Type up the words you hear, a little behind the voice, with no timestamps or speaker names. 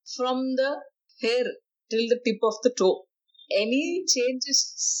from the hair till the tip of the toe. Any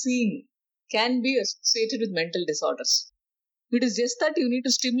changes seen can be associated with mental disorders. It is just that you need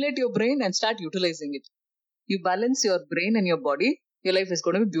to stimulate your brain and start utilizing it. You balance your brain and your body, your life is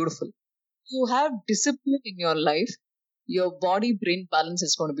going to be beautiful. You have discipline in your life, your body brain balance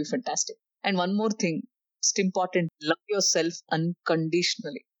is going to be fantastic. And one more thing, it's important, love yourself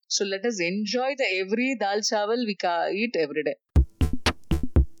unconditionally. So let us enjoy the every dal chawal we eat every day.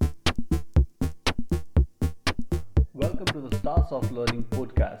 Welcome to the Stars of Learning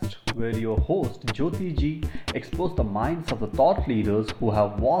podcast, where your host Jyoti G explores the minds of the thought leaders who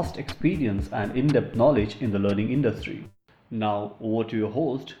have vast experience and in depth knowledge in the learning industry. Now, over to your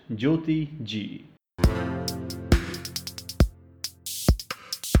host Jyoti G.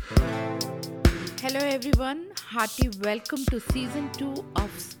 Hello everyone, hearty welcome to season 2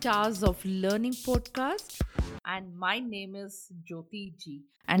 of Stars of Learning podcast, and my name is Jyoti G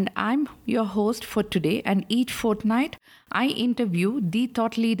and I'm your host for today. And each fortnight I interview the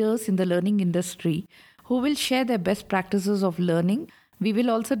thought leaders in the learning industry who will share their best practices of learning. We will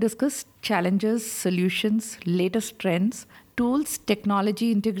also discuss challenges, solutions, latest trends, tools,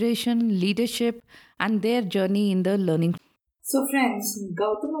 technology integration, leadership, and their journey in the learning. So, friends,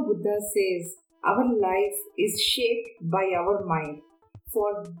 Gautama Buddha says our life is shaped by our mind,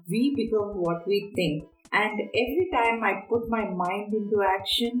 for we become what we think. And every time I put my mind into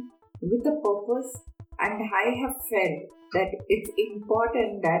action with a purpose, and I have felt that it's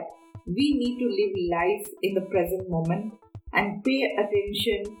important that we need to live life in the present moment and pay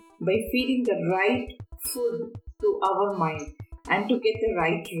attention by feeding the right food to our mind and to get the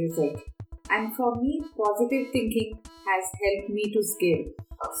right result. And for me, positive thinking has helped me to scale.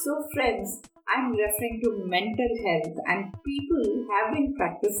 So, friends, I'm referring to mental health, and people have been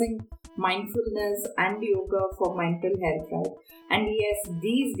practicing mindfulness and yoga for mental health, right? And yes,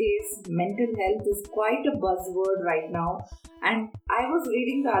 these days, mental health is quite a buzzword right now. And I was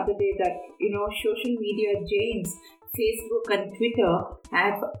reading the other day that, social media giants, Facebook and Twitter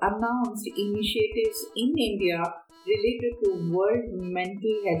have announced initiatives in India related to World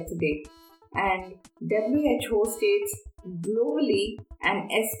Mental Health Day. And WHO states globally an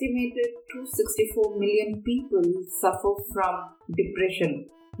estimated 264 million people suffer from depression,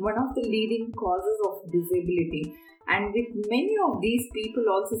 one of the leading causes of disability, and with many of these people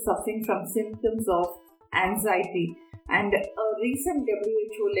also suffering from symptoms of anxiety. And a recent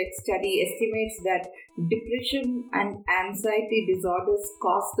WHO-led study estimates that depression and anxiety disorders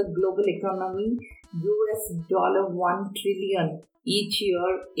cost the global economy $1 trillion each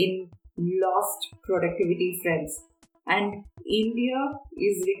year in lost productivity, friends. And India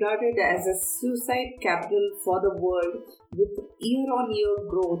is regarded as a suicide capital for the world with year-on-year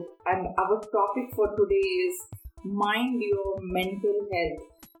growth. And our topic for today is mind your mental health.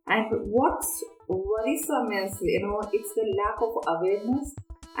 And what's worrisome is, it's the lack of awareness,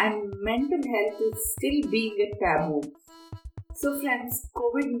 and mental health is still being a taboo. So friends,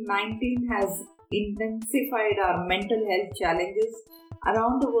 COVID-19 has intensified our mental health challenges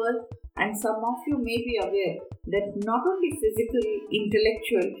around the world, and some of you may be aware that not only physical,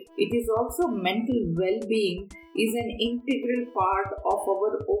 intellectual, it is also mental well-being is an integral part of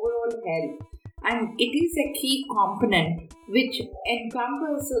our overall health, and it is a key component which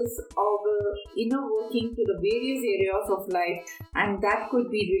encompasses our inner working to the various areas of life, and that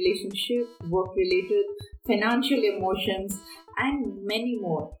could be relationship, work-related, financial, emotions, and many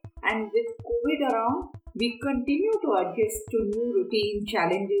more. And with COVID around, we continue to adjust to new routine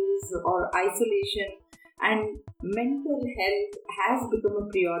challenges or isolation, and mental health has become a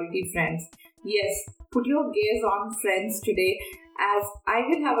priority, friends. Yes, put your gaze on, friends, today, as I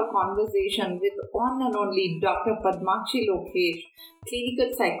will have a conversation with one and only Dr. Padmakshi Lokesh,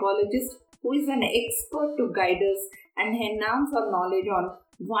 clinical psychologist, who is an expert to guide us and enhance our knowledge on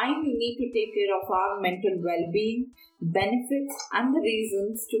why we need to take care of our mental well-being, benefits, and the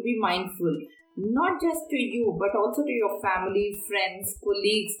reasons to be mindful, not just to you, but also to your family, friends,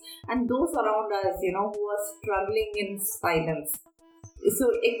 colleagues, and those around us, who are struggling in silence. So,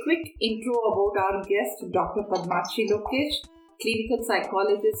 a quick intro about our guest, Dr. Padmakshi Lokesh, clinical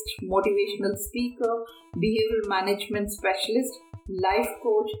psychologist, motivational speaker, behavioral management specialist, life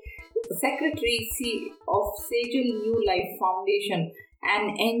coach, secretary of Sejal New Life Foundation,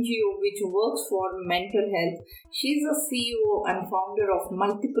 an NGO which works for mental health. She is a CEO and founder of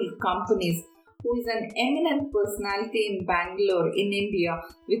multiple companies, who is an eminent personality in Bangalore in India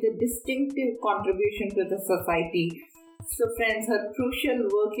with a distinctive contribution to the society. So, friends, her crucial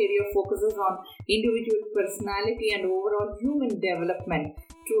work area focuses on individual personality and overall human development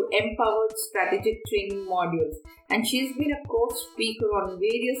through empowered strategic training modules. And she's been a co-speaker on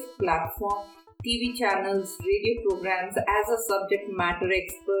various platforms, TV channels, radio programs as a subject matter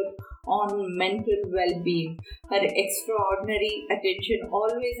expert on mental well-being. Her extraordinary attention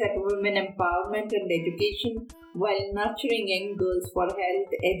always at women empowerment and education while nurturing young girls for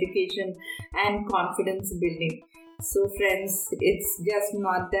health, education and confidence building. So friends, it's just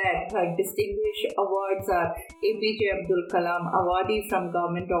not that. Her distinguished awards are APJ Abdul Kalam Awardee from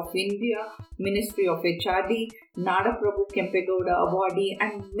Government of India, Ministry of HRD, Nada Prabhu Kempegowda Awardee,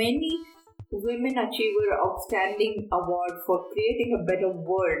 and many Women Achiever Outstanding Award for creating a better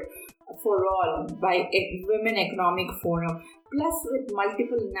world for all by Women Economic Forum, plus with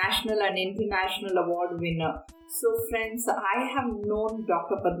multiple national and international award winner. So friends, I have known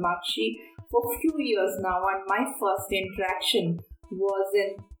Dr. Padmakshi for a few years now, and my first interaction was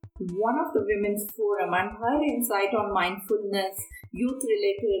in one of the women's forum, and her insight on mindfulness, youth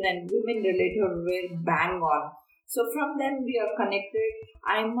related and women related were bang on. So from then we are connected.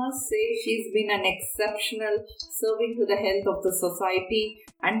 I must say she's been an exceptional serving to the health of the society,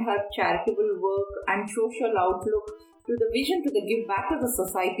 and her charitable work and social outlook to the vision to the give back to the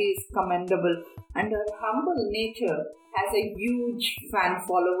society is commendable, and her humble nature has a huge fan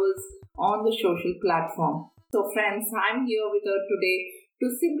followers on the social platform. So friends, I'm here with her today to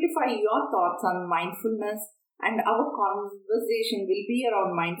simplify your thoughts on mindfulness, and our conversation will be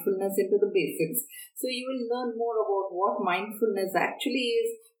around mindfulness into the basics. So you will learn more about what mindfulness actually is,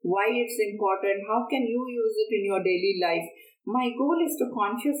 why it's important, how can you use it in your daily life. My goal is to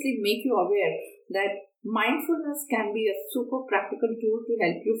consciously make you aware that mindfulness can be a super practical tool to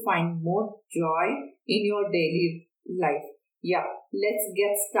help you find more joy in your daily life. Yeah, let's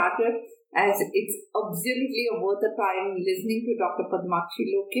get started, as it's absolutely worth the time listening to Dr. Padmakshi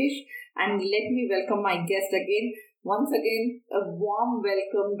Lokesh. And let me welcome my guest again. Once again, a warm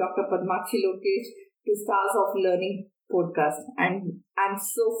welcome, Dr. Padmakshi Lokesh, to Stars of Learning podcast. And I'm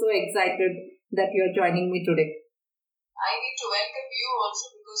so excited that you're joining me today. I need to welcome you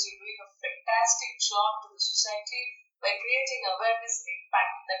also because you're doing a fantastic job to the society by creating awareness and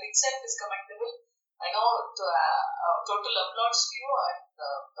impact. That itself is commendable. I know total applause to you and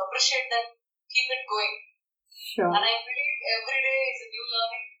appreciate that. Keep it going. Sure. And I believe every day is a new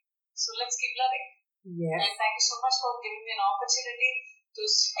learning. So let's keep learning. Yes. And thank you so much for giving me an opportunity to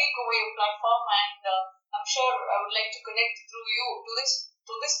speak over your platform. And I'm sure I would like to connect through you to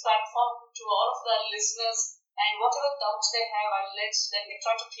this platform to all of the listeners. And whatever doubts they have, let me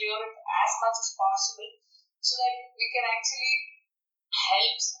try to clear it as much as possible so that we can actually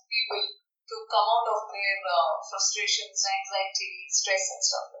help people to come out of their frustrations, anxiety, stress and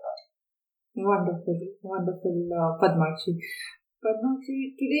stuff like that. Wonderful, Padmakshi.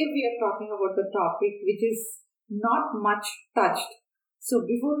 Padmakshi, today we are talking about the topic which is not much touched. So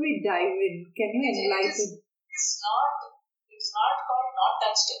before we dive in, can you enlighten? It's not called not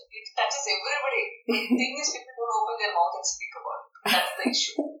touched. It touches everybody. The thing is, people don't open their mouth and speak about it. That's the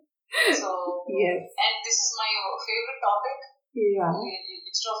issue. So, yes. And this is my favorite topic. Yeah.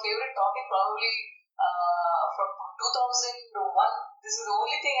 It's your favorite topic probably from 2001. This is the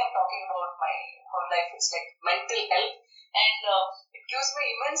only thing I'm talking about my whole life. It's like mental health. And it gives me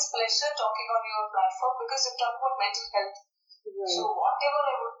immense pleasure talking on your platform because you're talking about mental health. Right. So whatever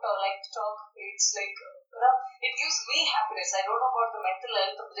I would like to talk, it's like, it gives me happiness. I don't know about the mental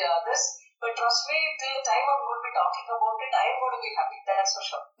health of the others, but trust me, till the time I'm going to be talking about it, I am going to be happy. That's for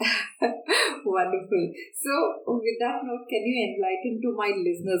sure. Wonderful. So with that note, can you enlighten to my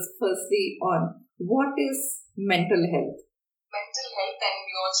listeners firstly on what is mental health? Mental health, and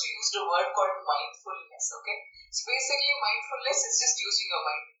you also used a word called mindfulness, okay? So basically, mindfulness is just using your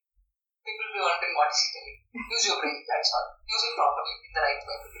mind. People will be wondering what is it telling. Use your brain, that's all. Use it properly, in the right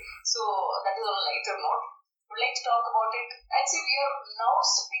way. So that is on a lighter note. I would like to talk about it. And see, we are now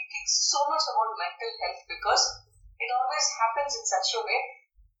speaking so much about mental health because it always happens in such a way.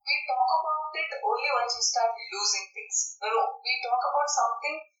 We talk about it only once we start losing things. We talk about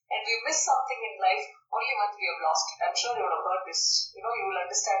something and we miss something in life only once we have lost it. I'm sure you would have heard this. You will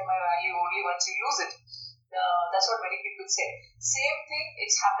understand my value only once you lose it. That's what many people say. Same thing,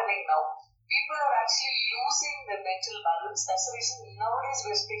 it's happening now. People are actually losing their mental balance. That's the reason nowadays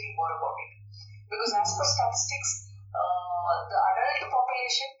we're speaking more about it. Because as per statistics, the adult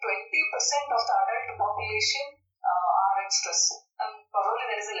population, 20% of the adult population are in stress. Probably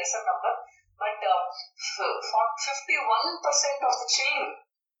there is a lesser number, but 51% of the children,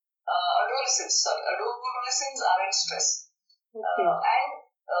 adolescents are in stress. Okay. And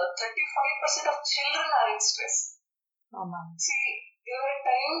 35% of children are in stress. Aman. See, there are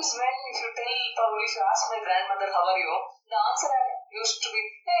times when if you tell, probably if you ask my grandmother, how are you? The answer used to be,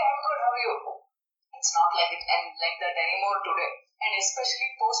 hey, I'm good, how are you? It's not like it and like that anymore today. And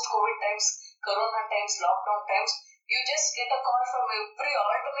especially post-COVID times, Corona times, lockdown times, you just get a call from every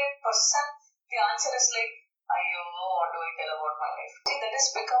alternate person. The answer is like, I don't know what do I tell about my life. See, that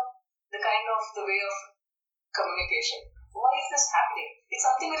has become the kind of the way of communication. Why is this happening? It's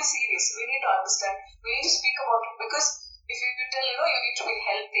something very serious. We need to understand. We need to speak about it because if you tell, you need to be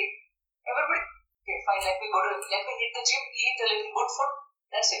healthy. Everybody, okay, fine, let me hit the gym, eat a little good food.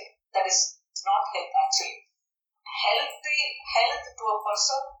 That's it. That is not health actually. Health to a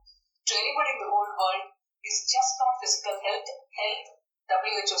person, to anybody in the whole world, is just not physical health.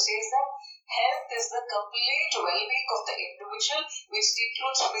 WHO says that health is the complete well-being of the individual, which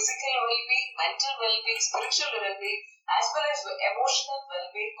includes physical well-being, mental well-being, spiritual well-being, as well as the emotional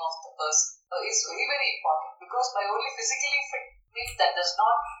well-being of the person. Is very, very important because by only physically fit means that does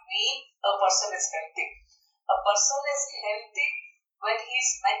not mean a person is healthy. A person is healthy when he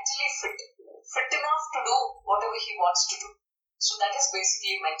is mentally fit enough to do whatever he wants to do. So that is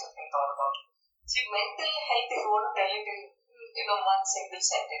basically mental health all about. See, mental health, if you want to tell it in one single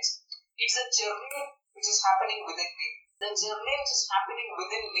sentence, it's a journey which is happening within me. The journey which is happening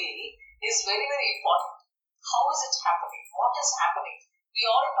within me is very, very important. How is it happening? What is happening? We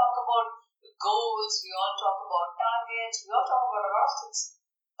all talk about goals, we all talk about targets, we all talk about a lot of things.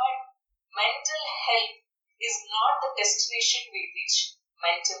 But mental health is not the destination we reach.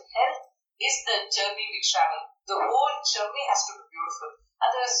 Mental health is the journey we travel. The whole journey has to be beautiful.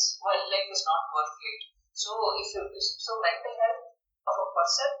 Otherwise, life is not worth it. So mental health of a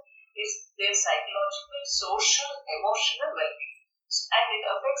person is their psychological, social, emotional well-being. And it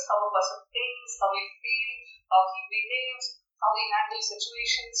affects how a person thinks, how he feels, how he behaves, how he handles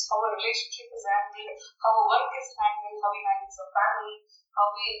situations, how a relationship is handled, how a work is handled, how he handles a family, how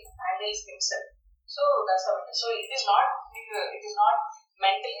he handles himself. So that's how it is. So it is not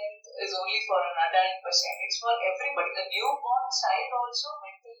mental health is only for an adult person. It's for everybody. A newborn child also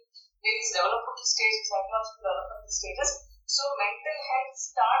there is developmental stages, psychological developmental stages. So mental health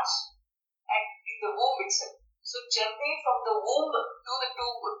starts in the womb itself. So journey from the womb to the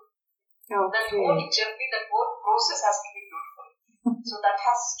tomb. Okay. That whole journey, that whole process has to be beautiful. So that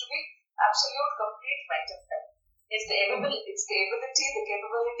has to be absolute, complete mental health. It's the ability, the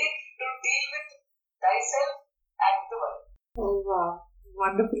capability to deal with thyself and the world. Oh, wow.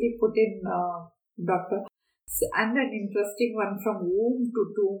 Wonderfully put in, Doctor. And an interesting one from womb to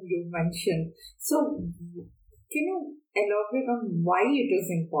tomb you mentioned. So, can you elaborate on why it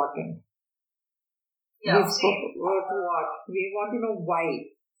is important? Yeah, what? We want to know why.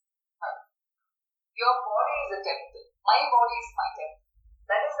 Your body is a temple. My body is my temple.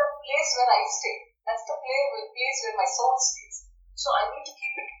 That is the place where I stay. That's the place where my soul stays. So I need to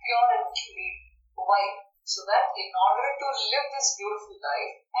keep it pure and clean. Why? So that in order to live this beautiful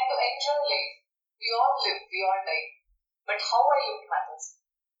life and to enjoy life, we all live, we all die. But how I live matters.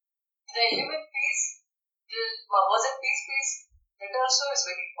 Did I live in peace? Was it peace? That also is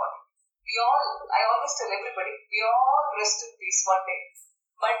very important. I always tell everybody, we all rest in peace one day.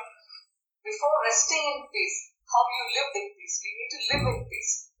 But before resting in peace, how you lived in peace, we need to live in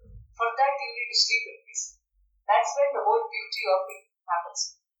peace. For that, you need to sleep in peace. That's when the whole beauty of it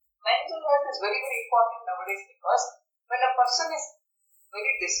happens. Mental health is very, very important nowadays because when a person is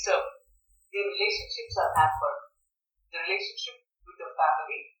very disturbed, their relationships are hampered. The relationship with the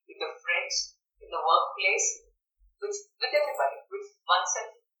family, with the friends, in the workplace, with everybody, with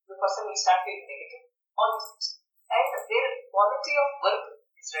oneself, the person will start feeling negative, all these things. And their quality of work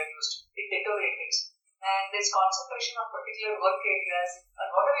is reduced, it deteriorates. And there's concentration on particular work areas, and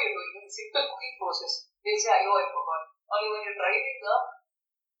whatever you're doing, in the simple cooking process, they'll say, I forgot. Only when you're driving a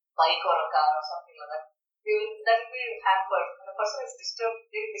bike or a car or something like that, that will be hampered. When a person is disturbed,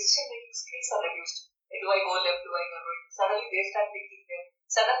 their decision-making skills are reduced. Do I go left? Do I go right? Suddenly they start thinking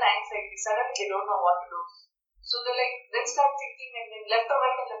sudden anxiety, suddenly they don't know what to do. So they then start thinking and then left or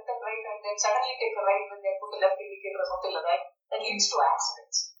right and then suddenly take a right when they put the left indicator or something like that. That leads to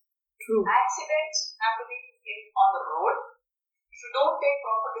accidents. True. Accidents happening on the road. If you don't take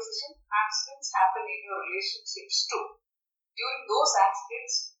proper decision, accidents happen in your relationships too. During those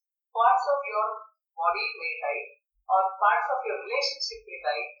accidents, parts of your body may die, or parts of your relationship may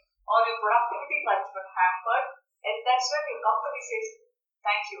die, or your productivity might be hampered, and that's when your company says,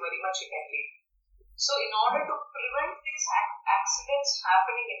 thank you very much, you can leave. So in order to prevent these accidents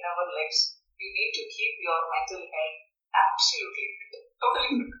happening in our lives, you need to keep your mental health absolutely fit, totally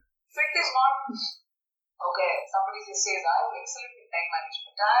fit. Fit is not, okay, somebody just says, I'm excellent in time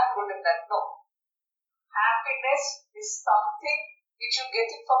management, I'm good in that. No. Happiness is something which you get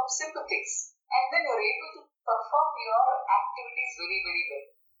it from sympathies, and then you're able to perform your activities very, very well.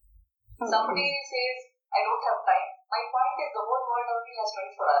 Somebody Okay. says, I don't have time. My point is, the whole world only has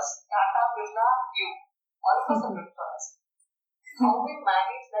 24 hours. Tata, Birla, you. All of us have 24 hours. How we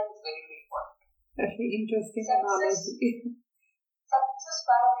manage that is very, very important. Very interesting Success, analogy. success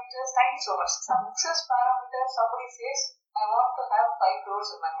parameters, thank you so much. Success parameters, somebody says, I want to have 5 crores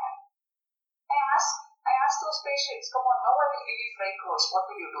in my hand. I ask those patients, come on, now I will give you 5 crores. What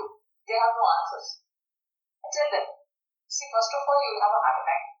will you do? They have no answers. I tell them, see, first of all, you will have a heart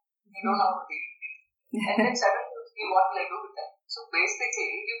attack. You don't know how to deal with it. And then suddenly you feel, what will I do with that? So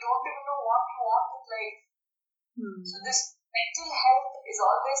basically, you don't even know what you want in life. So this mental health is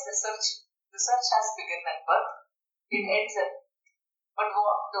always the search. The search has begun at birth. It ends at. But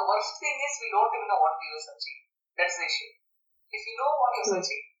the worst thing is we don't even know what we are searching. That's the issue. If you know what you're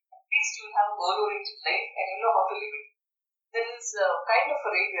searching, at least you have a goal-oriented life and you know how to live it. There is a kind of a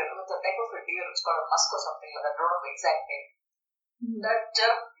reindeer, with a type of a deer, it's called a musk or something like that. I don't know the exact name. That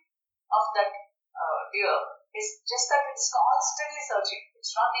journey of that deer is just that it's constantly searching.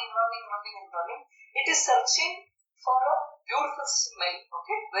 It's running, running, running, and running. It is searching for a beautiful smell.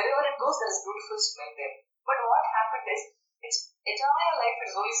 Okay, wherever it goes, there is beautiful smell there. But what happened is, its entire life it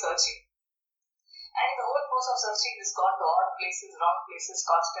is only searching, and in the whole course of searching, it has gone to odd places, wrong places,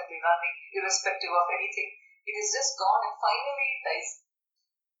 constantly running, irrespective of anything. It is just gone, and finally it dies.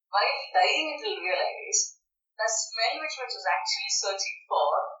 While dying, it will realize the smell which it was actually searching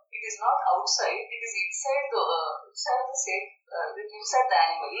for, it is not outside, it is inside inside the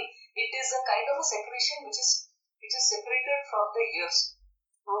animal. It is a kind of a secretion which is separated from the ears.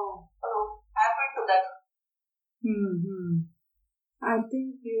 Oh. Happened to that. I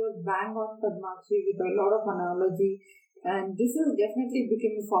think you are bang on, Padmakshi, with a lot of analogy, and this has definitely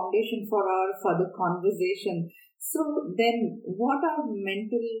become a foundation for our further conversation. So then, what are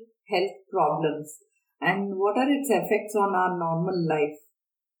mental health problems and what are its effects on our normal life?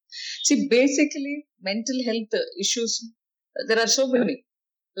 See, basically, mental health issues, there are so many,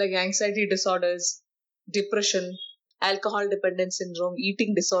 like anxiety disorders, depression, alcohol dependence syndrome,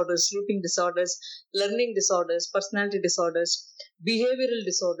 eating disorders, sleeping disorders, learning disorders, personality disorders, behavioral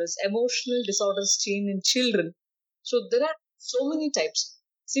disorders, emotional disorders seen in children. So there are so many types.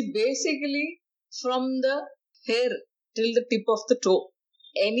 See, basically, from the hair till the tip of the toe,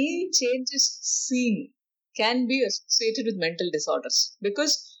 any changes seen can be associated with mental disorders,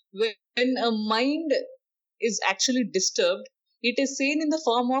 because when a mind is actually disturbed, it is seen in the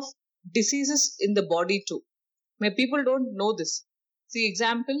form of diseases in the body too. People don't know this. See,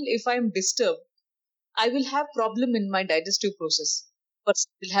 example, if I am disturbed, I will have problem in my digestive process.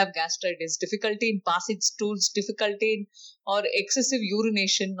 Person will have gastritis, difficulty in passing stools, difficulty in or excessive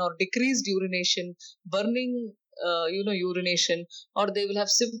urination or decreased urination, burning, urination, or they will have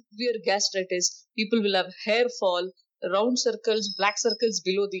severe gastritis. People will have hair fall, round circles, black circles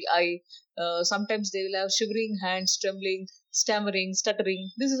below the eye. Sometimes they will have shivering hands, trembling, stammering,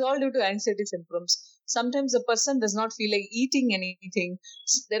 stuttering. This is all due to anxiety symptoms. Sometimes a person does not feel like eating anything.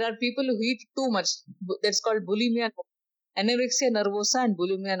 There are people who eat too much. That's called bulimia, anorexia nervosa, and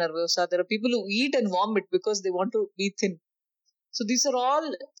bulimia nervosa. There are people who eat and vomit because they want to be thin. So these are all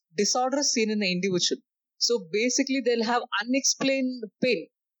disorders seen in the individual. So basically, they'll have unexplained pain.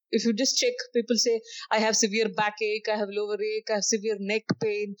 If you just check, people say, I have severe backache, I have lower ache, I have severe neck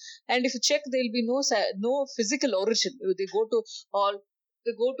pain. And if you check, there'll be no physical origin. All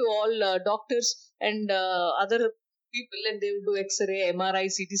they go to all doctors and other people, and they will do X-ray, MRI,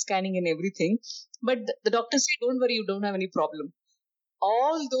 CT scanning, and everything. But the doctors say, don't worry, you don't have any problem.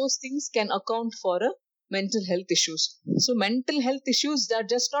 All those things can account for a mental health issues. So mental health issues are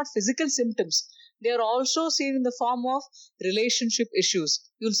just not physical symptoms. They are also seen in the form of relationship issues.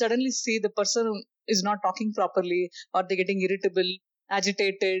 You'll suddenly see the person is not talking properly, or they're getting irritable,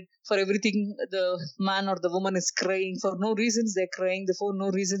 agitated for everything. The man or the woman is crying for no reasons. They're crying. For no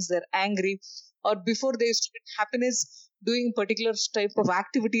reasons they're angry. Or before they used to get happiness doing particular type of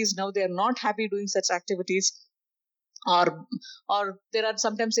activities, now they are not happy doing such activities. Or there are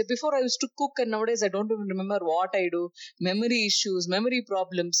sometimes say, before I used to cook and nowadays I don't even remember what I do. Memory issues, memory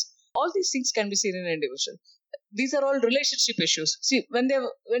problems, all these things can be seen in an individual. These are all relationship issues. See, when they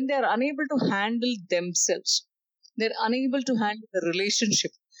are unable to handle themselves, they're unable to handle the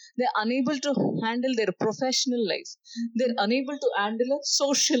relationship, they're unable to handle their professional life, they're unable to handle a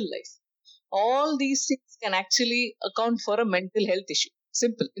social life. All these things can actually account for a mental health issue.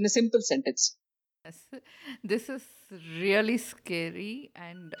 Simple, in a simple sentence. Yes, this is really scary,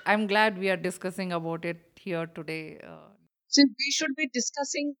 and I'm glad we are discussing about it here today. So we should be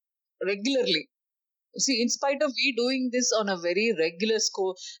discussing regularly. See, in spite of we doing this on a very regular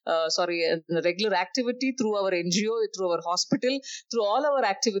regular activity through our NGO, through our hospital, through all our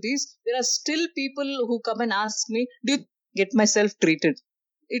activities, there are still people who come and ask me, do you get myself treated?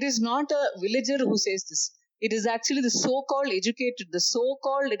 It is not a villager who says this. It is actually the so-called educated, the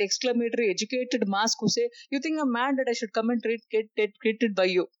so-called exclamatory educated mass who say, you think I'm mad that I should come and get treated by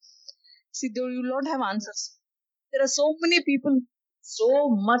you? See, you will not have answers. There are so many people, so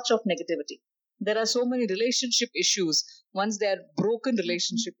much of negativity. There are so many relationship issues. Once they are broken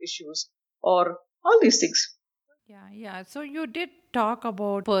relationship issues, or all these things. Yeah. So you did talk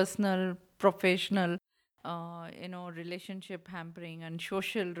about personal, professional, relationship hampering and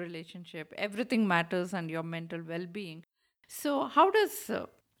social relationship. Everything matters and your mental well-being. So how does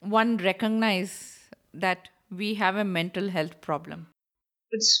one recognize that we have a mental health problem?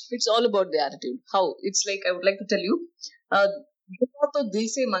 It's all about the attitude. How? It's like I would like to tell you, uh, दुआ तो दिल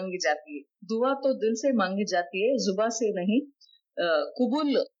से मांगी जाती है, दुआ तो दिल से मांगी जाती है, जुबा से नहीं.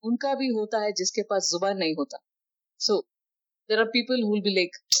 कुबूल उनका भी होता है जिसके पास जुबान नहीं होता. So there are people who will be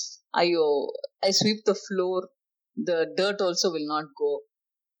like, I sweep the floor, the dirt also will not go.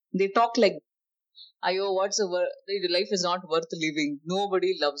 They talk like, what's life is not worth living.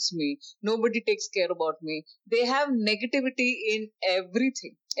 Nobody loves me. Nobody takes care about me. They have negativity in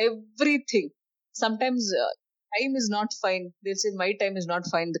everything. Everything. Sometimes time is not fine. They'll say, my time is not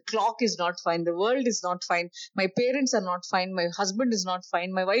fine. The clock is not fine. The world is not fine. My parents are not fine. My husband is not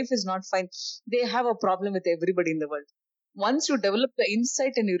fine. My wife is not fine. They have a problem with everybody in the world. Once you develop the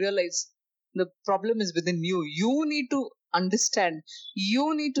insight and you realize the problem is within you, you need to understand.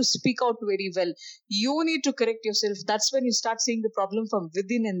 You need to speak out very well. You need to correct yourself. That's when you start seeing the problem from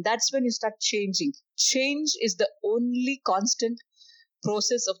within, and that's when you start changing. Change is the only constant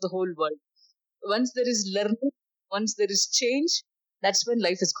process of the whole world. Once there is learning, once there is change, that's when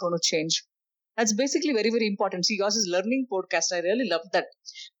life is going to change. That's basically very, very important. See, yours is learning podcast. I really love that.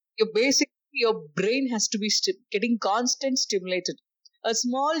 Your brain has to be getting constant stimulated. A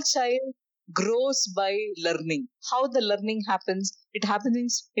small child grows by learning. How the learning happens? It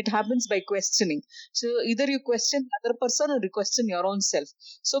happens by questioning. So either you question the other person or you question your own self.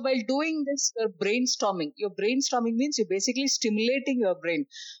 So while doing this, you're brainstorming. Your brainstorming means you're basically stimulating your brain.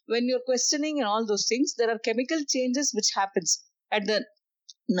 When you're questioning and all those things, there are chemical changes which happens at the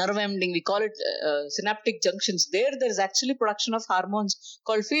nerve ending. We call it synaptic junctions. There is actually production of hormones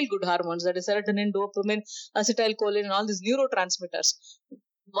called feel good hormones, that is serotonin, dopamine, acetylcholine, and all these neurotransmitters.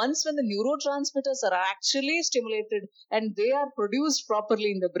 Once when the neurotransmitters are actually stimulated and they are produced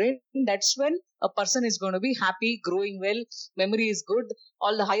properly in the brain, that's when a person is going to be happy, growing well, memory is good,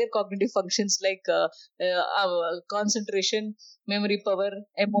 all the higher cognitive functions like concentration, memory power,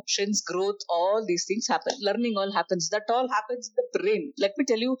 emotions, growth, all these things happen. Learning all happens. That all happens in the brain. Let me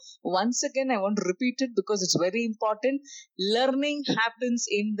tell you once again, I want to repeat it because it's very important. Learning happens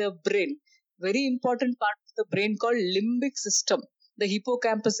in the brain. Very important part of the brain called limbic system. The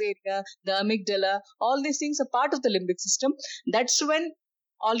hippocampus area, the amygdala, all these things are part of the limbic system. That's when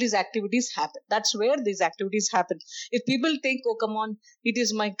all these activities happen. That's where these activities happen. If people think, oh, come on, it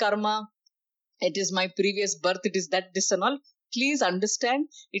is my karma, it is my previous birth, it is that, this and all, please understand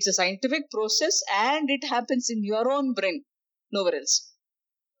it's a scientific process and it happens in your own brain, nowhere else.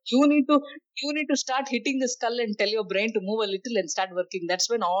 You need to start hitting the skull and tell your brain to move a little and start working. That's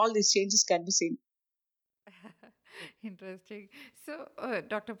when all these changes can be seen. Interesting. So,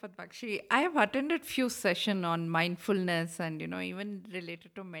 Dr. Padmakshi, I have attended few session on mindfulness and even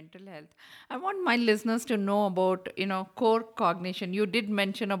related to mental health. I want my listeners to know about core cognition. You did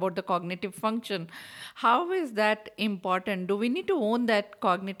mention about the cognitive function. How is that important? Do we need to own that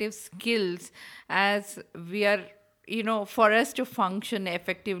cognitive skills as we are for us to function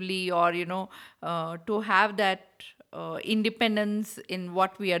effectively, or to have that independence in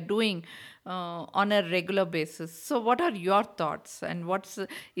what we are doing on a regular basis? So what are your thoughts, and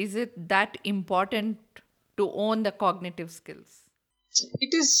is it that important to own the cognitive skills?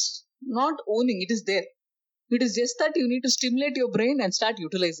 It is not owning, it is there. It is just that you need to stimulate your brain and start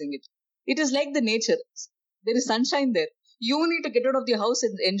utilizing it. It is like the nature. There is sunshine there. You need to get out of the house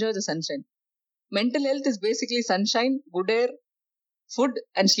and enjoy the sunshine. Mental health is basically sunshine, good air, food,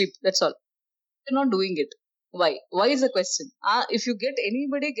 and sleep. That's all. You're not doing it. Why? Why is the question? If you get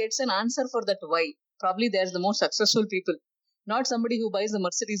anybody gets an answer for that why, probably there's the most successful people. Not somebody who buys the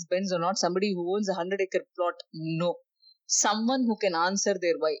Mercedes Benz or not somebody who owns a 100-acre plot. No. Someone who can answer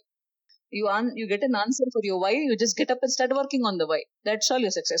their why. You get an answer for your why, you just get up and start working on the why. That's all,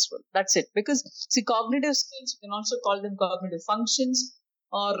 you're successful. That's it. Because, see, cognitive skills, you can also call them cognitive functions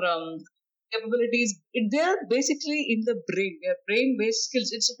or capabilities. They're basically in the brain. They're brain-based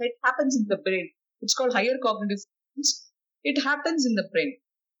skills. It happens in the brain. It's called higher cognitive functions. It happens in the brain.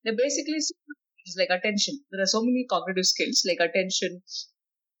 They're basically it's like attention. There are so many cognitive skills like attention,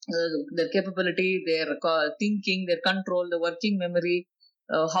 their capability, their thinking, their control, the working memory,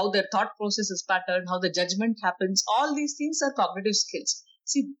 how their thought process is patterned, how the judgment happens. All these things are cognitive skills.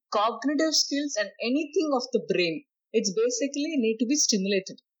 See, cognitive skills and anything of the brain, it's basically need to be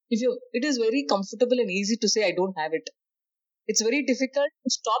stimulated. It is very comfortable and easy to say, I don't have it. It's very difficult to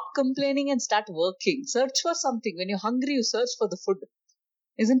stop complaining and start working. Search for something. When you're hungry, you search for the food,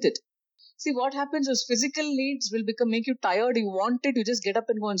 isn't it? See, what happens is physical needs will make you tired. You want it, you just get up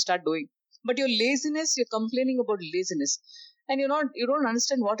and go and start doing. But your laziness, you're complaining about laziness, and you don't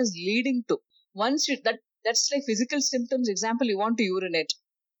understand what is leading to. Once that's like physical symptoms. Example, you want to urinate,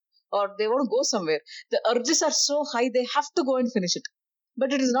 or they want to go somewhere. The urges are so high, they have to go and finish it.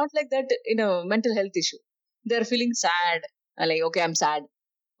 But it is not like that in a mental health issue. They are feeling sad. Like, okay, I'm sad.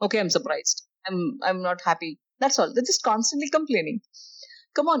 Okay, I'm surprised. I'm not happy. That's all. They're just constantly complaining.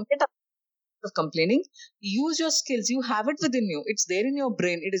 Come on, get up of complaining. Use your skills. You have it within you. It's there in your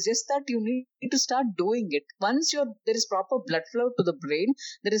brain. It is just that you need to start doing it. Once there is proper blood flow to the brain,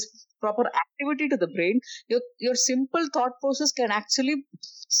 there is proper activity to the brain, your simple thought process can actually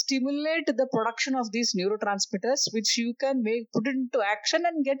stimulate the production of these neurotransmitters, which you can put into action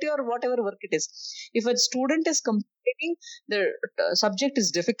and get your whatever work it is. If a student is complaining, the subject is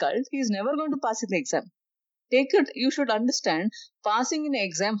difficult, he is never going to pass in the exam. You should understand passing in an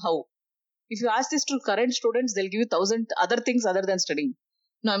exam how. If you ask this to current students, they'll give you 1,000 other things other than studying.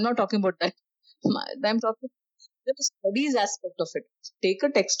 No, I'm not talking about that. I'm talking about the studies aspect of it. Take a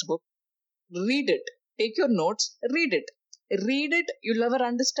textbook, read it. Take your notes, read it. Read it, you'll never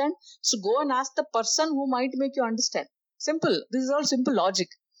understand. So go and ask the person who might make you understand. Simple. This is all simple logic.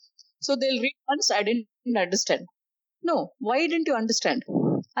 So they'll read once, I didn't understand. No, why didn't you understand?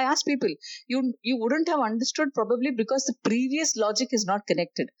 I ask people, you wouldn't have understood probably because the previous logic is not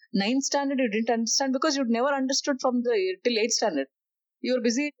connected. 9th standard you didn't understand because you'd never understood till 8th standard. You were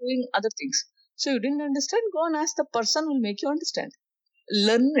busy doing other things. So you didn't understand, go and ask the person who will make you understand.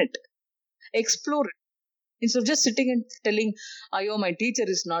 Learn it. Explore it. Instead of just sitting and telling, my teacher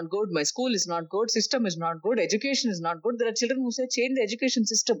is not good, my school is not good, system is not good, education is not good. There are children who say, change the education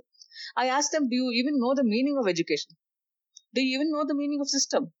system. I ask them, do you even know the meaning of education? Do you even know the meaning of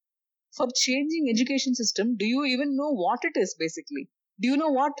system? For changing education system, do you even know what it is basically? Do you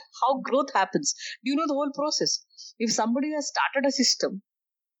know how growth happens? Do you know the whole process? If somebody has started a system,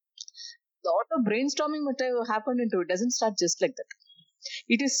 the lot of brainstorming whatever happened into it doesn't start just like that.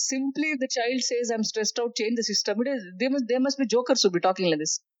 It is simply if the child says, I'm stressed out, change the system. There must be jokers who be talking like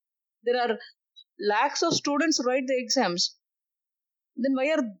this. There are lakhs of students who write the exams. Then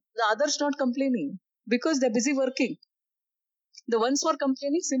why are the others not complaining? Because they're busy working. The ones who are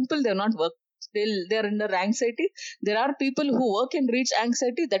complaining, simple, they're not work. They're under anxiety. There are people who work and reach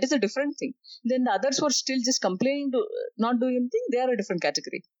anxiety. That is a different thing. Then the others who are still just complaining to not doing anything, they are a different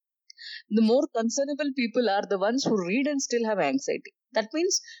category. The more concernable people are the ones who read and still have anxiety. That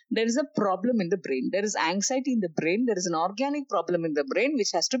means there is a problem in the brain. There is anxiety in the brain. There is an organic problem in the brain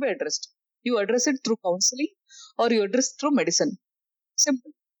which has to be addressed. You address it through counseling or you address it through medicine.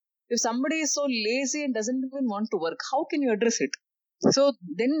 Simple. If somebody is so lazy and doesn't even want to work, how can you address it? So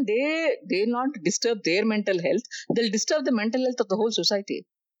then they'll not disturb their mental health. They'll disturb the mental health of the whole society.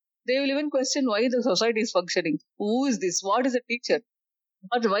 They will even question why the society is functioning. Who is this? What is a teacher?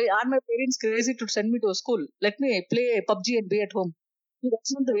 But why are my parents crazy to send me to a school? Let me play PUBG and be at home.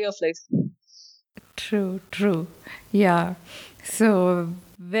 That's not the way of life. True. Yeah. So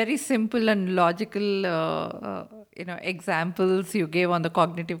very simple and logical, examples you gave on the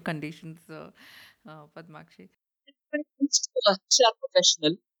cognitive conditions, Padmakshi. When it comes to a HR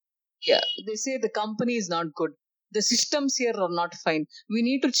professional, they say the company is not good. The systems here are not fine. We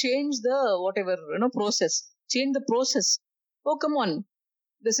need to change the process. Change the process. Oh, come on.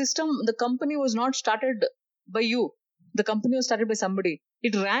 The company was not started by you. The company was started by somebody.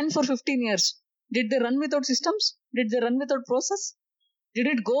 It ran for 15 years. Did they run without systems? Did they run without process? Did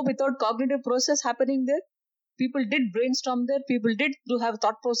it go without cognitive process happening there? People did brainstorm there. People did have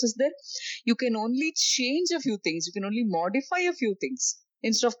thought process there. You can only change a few things. You can only modify a few things.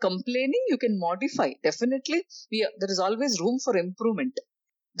 Instead of complaining, you can modify. Definitely, there is always room for improvement.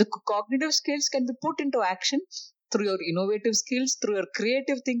 The cognitive skills can be put into action through your innovative skills, through your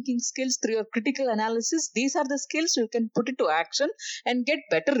creative thinking skills, through your critical analysis. These are the skills you can put into action and get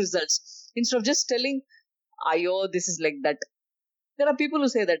better results. Instead of just telling, this is like that. There are people who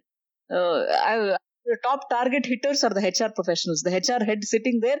say that the top target hitters are the HR professionals. The HR head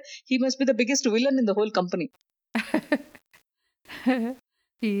sitting there, he must be the biggest villain in the whole company.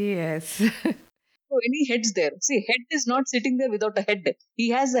 Yes. So any heads there? See, head is not sitting there without a head. He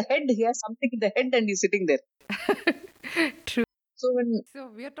has a head, he has something in the head and he's sitting there. True. So when So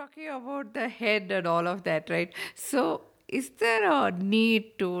we are talking about the head and all of that, right? So is there a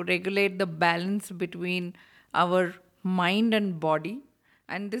need to regulate the balance between our mind and body?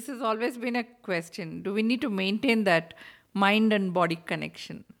 And this has always been a question. Do we need to maintain that mind and body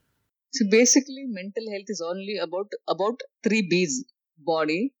connection? so basically mental health is only about three B's: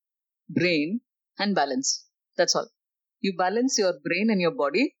 body, brain, and balance. That's all. You balance your brain and your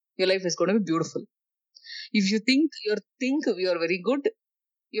body, your life is going to be beautiful. If you think you are very good,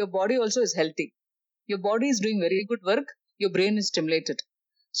 your body also is healthy. Your body is doing very good work, your brain is stimulated.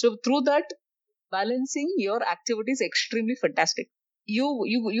 So through that, balancing your activity is extremely fantastic. You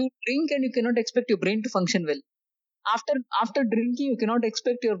drink and you cannot expect your brain to function well. After drinking, you cannot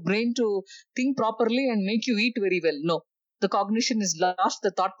expect your brain to think properly and make you eat very well. No. The cognition is lost, the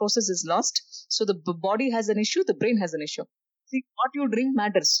thought process is lost. So the body has an issue, the brain has an issue. See, what you drink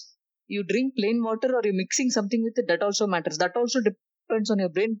matters. You drink plain water or you're mixing something with it, that also matters. That also depends on your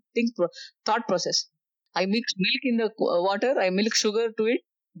brain thought process. I mix milk in the water, I milk sugar to it,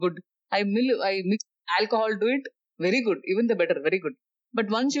 good. I mix alcohol to it, very good. Even the better, very good. But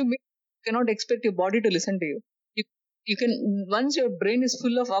once you mix, you cannot expect your body to listen to you. You can, once your brain is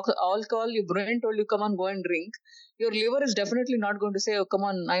full of alcohol, your brain told you, come on, go and drink. Your liver is definitely not going to say, oh, come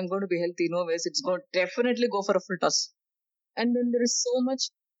on, I'm going to be healthy. No ways. It's going to definitely go for a full toss. And then there is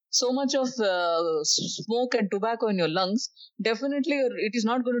so much of smoke and tobacco in your lungs. Definitely, it is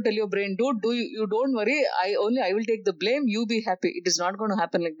not going to tell your brain, dude, you don't worry. I will take the blame. You be happy. It is not going to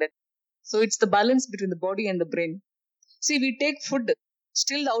happen like that. So it's the balance between the body and the brain. See, we take food,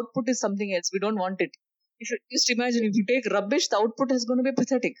 still the output is something else. We don't want it. If you just imagine, if you take rubbish, the output is going to be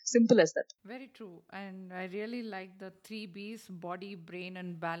pathetic. Simple as that. Very true. And I really like the three B's: body, brain,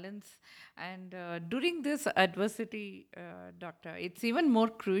 and balance. And during this adversity, doctor, it's even more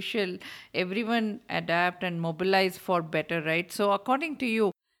crucial everyone adapt and mobilize for better, right? So, according to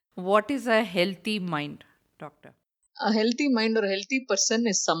you, what is a healthy mind, doctor? A healthy mind or a healthy person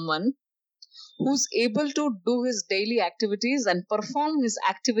is someone who's able to do his daily activities and perform his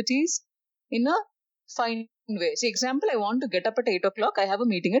activities in a fine way. See, example, I want to get up at 8 o'clock. I have a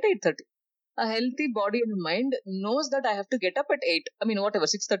meeting at 8:30. A healthy body and mind knows that I have to get up at 8. I mean, whatever,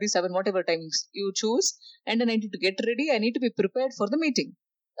 6:37, whatever timings you choose. And then I need to get ready. I need to be prepared for the meeting.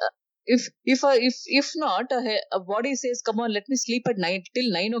 If not, a body says, come on, let me sleep at night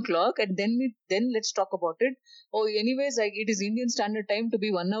till 9 o'clock and then let's talk about it. Oh, anyways, it is Indian Standard Time to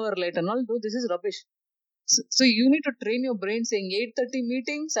be 1 hour late and all. No, this is rubbish. So you need to train your brain saying 8:30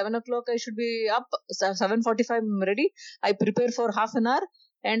 meeting, 7 o'clock I should be up, 7:45 I'm ready. I prepare for half an hour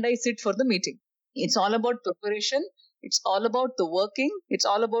and I sit for the meeting. It's all about preparation. It's all about the working. It's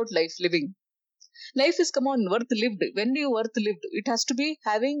all about life living. Life is, come on, worth lived. When do you worth lived? It has to be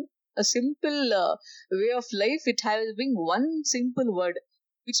having a simple way of life. It having one simple word,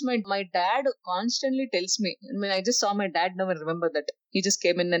 which my dad constantly tells me. I mean, I just saw my dad now and remember that. He just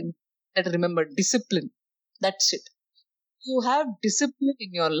came in and I remember discipline. That's it. You have discipline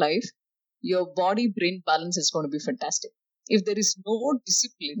in your life, your body brain balance is going to be fantastic. If there is no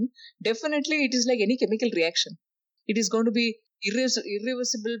discipline, definitely it is like any chemical reaction. It is going to be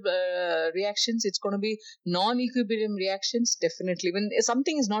irreversible reactions. It's going to be non-equilibrium reactions. Definitely, when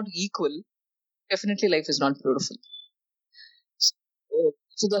something is not equal, definitely life is not beautiful.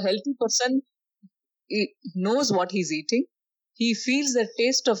 So the healthy person, he knows what he's eating. He feels the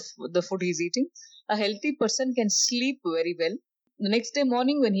taste of the food he's eating. A healthy person can sleep very well. The next day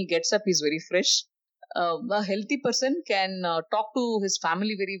morning when he gets up, he's very fresh. A healthy person can talk to his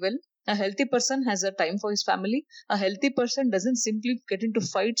family very well. A healthy person has a time for his family. A healthy person doesn't simply get into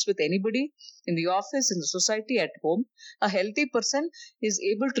fights with anybody in the office, in the society, at home. A healthy person is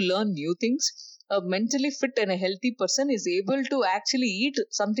able to learn new things. A mentally fit and a healthy person is able to actually eat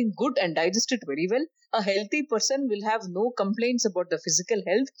something good and digest it very well. A healthy person will have no complaints about the physical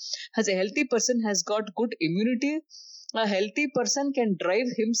health. As a healthy person has got good immunity. A healthy person can drive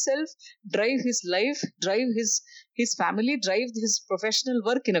himself, drive his life, drive his family, drive his professional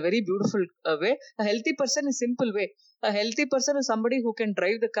work in a very beautiful way. A healthy person is simple way. A healthy person is somebody who can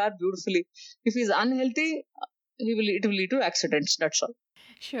drive the car beautifully. If he is unhealthy, it will lead to accidents. That's all.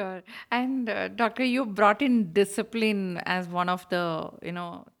 Sure. And doctor, you brought in discipline as one of the,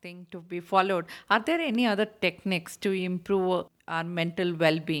 thing to be followed. Are there any other techniques to improve our mental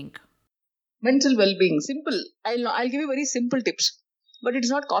well-being? Mental well-being, simple. I'll give you very simple tips, but it's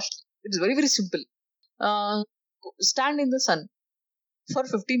not costly. It's very very simple. Uh, Stand in the sun for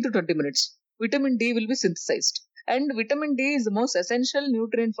 15 to 20 minutes. Vitamin D will be synthesized, and vitamin D is the most essential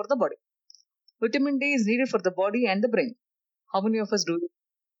nutrient for the body. Vitamin D is needed for the body and the brain. How many of us do it?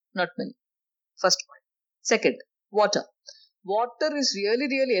 Not many. First point. Second, water. Water is really,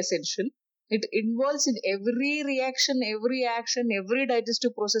 really essential. It involves in every reaction, every action, every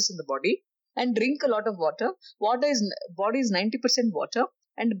digestive process in the body. And drink a lot of water. Body is 90% water,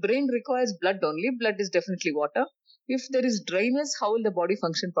 and brain requires blood only. Blood is definitely water. If there is dryness, how will the body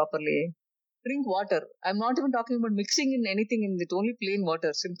function properly? Drink water. I'm not even talking about mixing in anything in it, only plain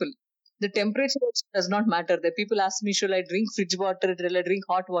water, simple. The temperature also does not matter. The people ask me, should I drink fridge water? Should I drink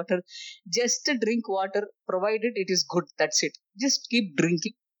hot water? Just drink water, provided it is good. That's it. Just keep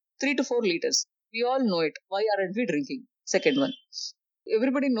drinking. 3 to 4 liters. We all know it. Why aren't we drinking? Second one.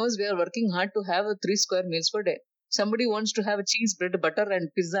 Everybody knows we are working hard to have 3 square meals per day. Somebody wants to have a cheese, bread, butter, and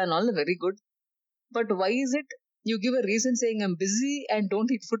pizza and all, very good. But why is it you give a reason saying I'm busy and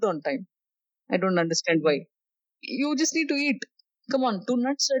don't eat food on time? I don't understand why. You just need to eat. Come on, 2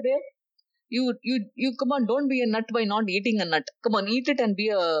 nuts a day. You come on, don't be a nut by not eating a nut. Come on, eat it and be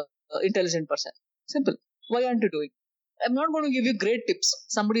a intelligent person. Simple. Why aren't you doing? I'm not going to give you great tips.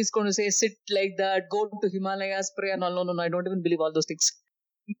 Somebody is going to say, sit like that, go to Himalayas, pray and all. No, no, no. I don't even believe all those things.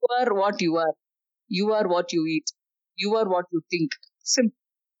 You are what you are. You are what you eat. You are what you think. Simple.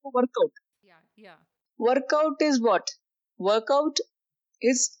 Workout. Yeah. Workout is what? Workout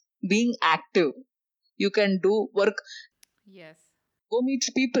is being active. You can do work. Yes. Go meet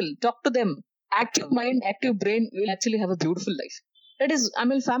people. Talk to them. Active mind, active brain will actually have a beautiful life. That is,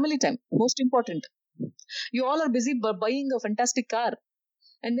 family time. Most important. You all are busy buying a fantastic car.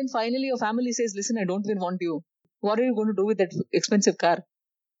 And then finally your family says, listen, I don't even want you. What are you going to do with that expensive car?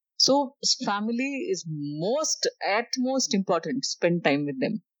 So family is at most important. Spend time with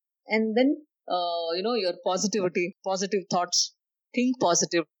them. And then, your positivity, positive thoughts. Think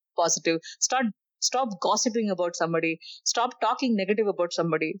positive. Stop gossiping about somebody. Stop talking negative about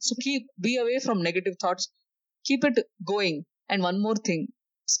somebody. So be away from negative thoughts. Keep it going. And one more thing,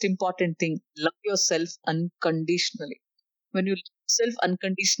 most important thing, love yourself unconditionally. When you love yourself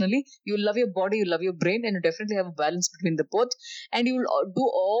unconditionally, you love your body, you love your brain, and you definitely have a balance between the both. And you will do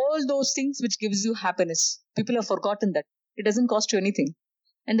all those things which gives you happiness. People have forgotten that. It doesn't cost you anything.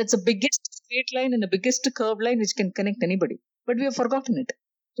 And that's the biggest straight line and the biggest curved line which can connect anybody. But we have forgotten it.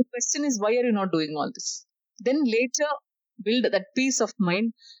 The question is, why are you not doing all this? Then later, build that peace of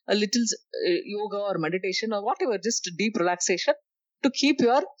mind, a little yoga or meditation or whatever, just deep relaxation to keep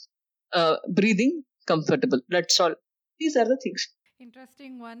your breathing comfortable. That's all. These are the things.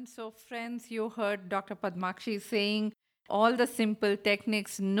 Interesting one. So, friends, you heard Dr. Padmakshi saying all the simple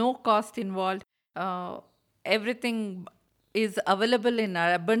techniques, no cost involved. Everything is available in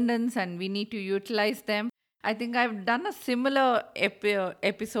our abundance and we need to utilize them. I think I've done a similar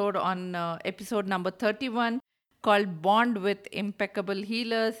episode on episode number 31 called Bond with Impeccable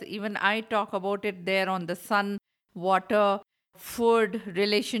Healers. Even I talk about it there on the sun, water, food,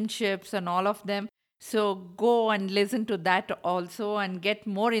 relationships, and all of them. So go and listen to that also and get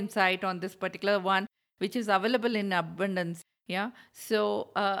more insight on this particular one, which is available in abundance. Yeah. So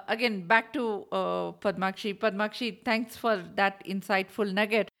again, back to Padmakshi. Padmakshi, thanks for that insightful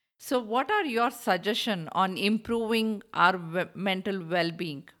nugget. So, what are your suggestions on improving our mental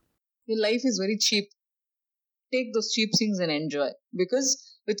well-being? Your life is very cheap. Take those cheap things and enjoy.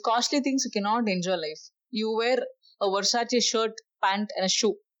 Because with costly things, you cannot enjoy life. You wear a Versace shirt, pant, and a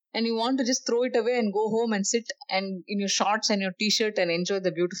shoe, and you want to just throw it away and go home and sit and in your shorts and your t-shirt and enjoy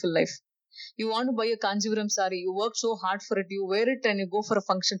the beautiful life. You want to buy a Kanjivaram sari, you work so hard for it, you wear it and you go for a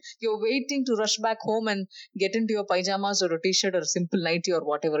function. You're waiting to rush back home and get into your pajamas or a t-shirt or a simple nightie or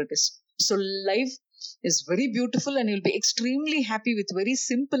whatever it is. So life is very beautiful and you'll be extremely happy with very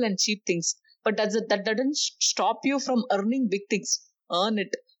simple and cheap things. But that doesn't stop you from earning big things. Earn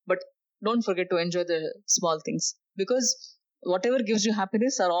it. But don't forget to enjoy the small things. Because whatever gives you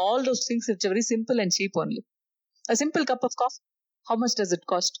happiness are all those things which are very simple and cheap only. A simple cup of coffee, how much does it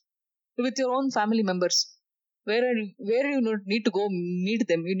cost? With your own family members. Where you need to go meet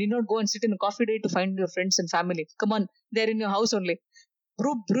them. You need not go and sit in a coffee date to find your friends and family. Come on, they're in your house only.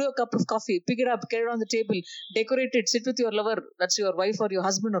 Brew a cup of coffee, pick it up, get it on the table, decorate it, sit with your lover, that's your wife or your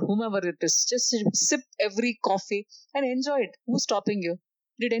husband or whomever it is. Just sip every coffee and enjoy it. Who's stopping you?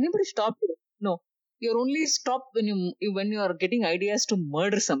 Did anybody stop you? No. You're only stopped when you are getting ideas to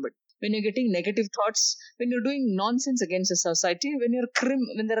murder somebody. When you're getting negative thoughts, when you're doing nonsense against the society,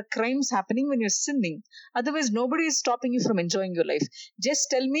 when there are crimes happening, when you're sinning. Otherwise, nobody is stopping you from enjoying your life. Just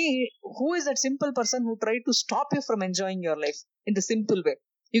tell me, who is that simple person who tried to stop you from enjoying your life in the simple way?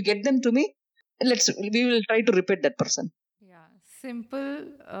 You get them to me, we will try to repeat that person. Yeah, simple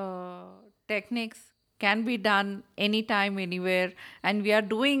techniques can be done anytime, anywhere, and we are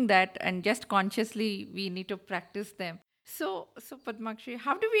doing that, and just consciously we need to practice them. So Padmakshi,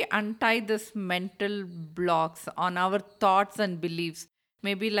 how do we untie this mental blocks on our thoughts and beliefs?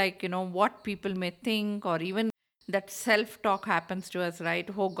 Maybe like, what people may think, or even that self talk happens to us, right?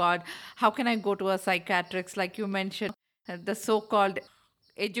 Oh God, how can I go to a psychiatrist? Like you mentioned, the so called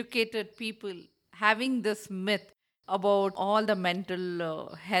educated people having this myth about all the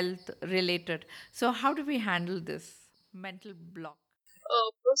mental health related. So, how do we handle this mental block?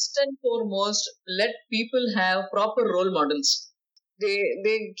 First and foremost, let people have proper role models.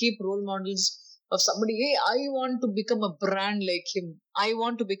 They keep role models of somebody. Hey, I want to become a brand like him. I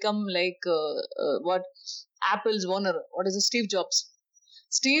want to become like what Apple's owner. What is it? Steve Jobs.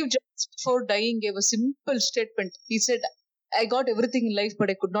 Steve Jobs, before dying, gave a simple statement. He said, "I got everything in life, but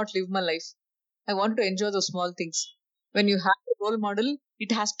I could not live my life. I want to enjoy those small things." When you have a role model,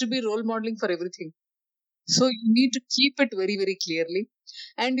 it has to be role modeling for everything. So you need to keep it very, very clearly.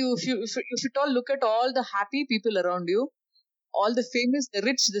 And if you at all look at all the happy people around you, all the famous, the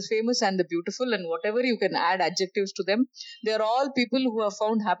rich, the famous, and the beautiful, and whatever you can add adjectives to them, they are all people who have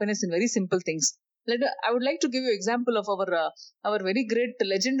found happiness in very simple things. I would like to give you example of our very great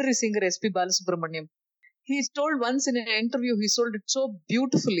legendary singer S.P. Balasubramaniam. He told once in an interview, he told it so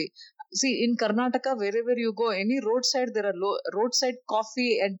beautifully. See, in Karnataka, wherever you go, any roadside, there are roadside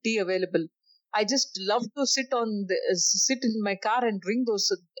coffee and tea available. I just love to sit in my car and drink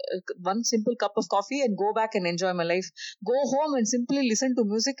those one simple cup of coffee and go back and enjoy my life. Go home and simply listen to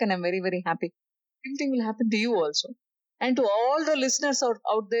music, and I'm very, very happy. Same thing will happen to you also. And to all the listeners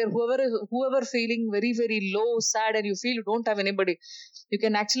out there, whoever feeling very, very low, sad, and you feel you don't have anybody, you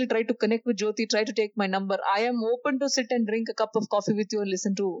can actually try to connect with Jyoti, try to take my number. I am open to sit and drink a cup of coffee with you and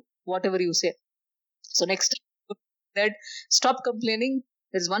listen to whatever you say. So next time that, stop complaining.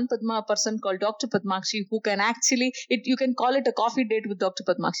 There's one Padma person called Dr. Padmakshi who can actually, you can call it a coffee date with Dr.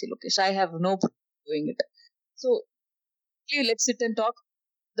 Padmakshi Lokesh. I have no problem doing it. So let's sit and talk.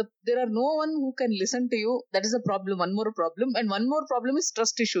 There are no one who can listen to you. That is a problem. One more problem. And one more problem is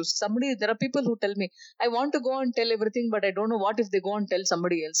trust issues. There are people who tell me, I want to go and tell everything, but I don't know what if they go and tell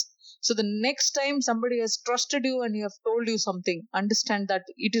somebody else. So the next time somebody has trusted you and he have told you something, understand that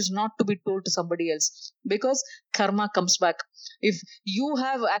it is not to be told to somebody else, because karma comes back. If you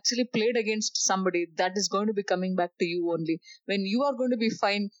have actually played against somebody, that is going to be coming back to you only. When you are going to be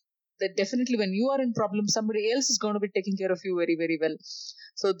fine, that definitely when you are in problem, somebody else is going to be taking care of you very, very well.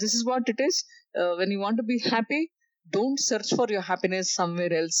 So this is what it is. When you want to be happy, don't search for your happiness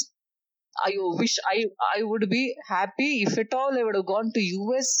somewhere else. I wish I would be happy if at all I would have gone to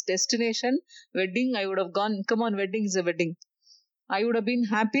US destination wedding. I would have gone. Come on, wedding is a wedding. I would have been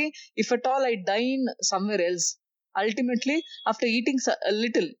happy if at all I dine somewhere else. Ultimately, after eating a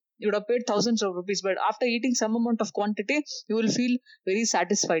little, you would have paid thousands of rupees, but after eating some amount of quantity, you will feel very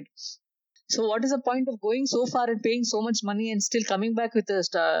satisfied. So what is the point of going so far and paying so much money and still coming back with a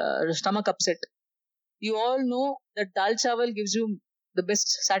stomach upset? You all know that dal chawal gives you the best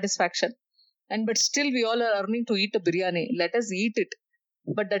satisfaction. But still we all are earning to eat a biryani. Let us eat it.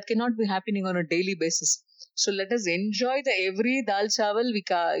 But that cannot be happening on a daily basis. So let us enjoy the every dal chawal we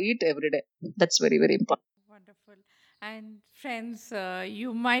eat every day. That's very, very important. Wonderful. And friends,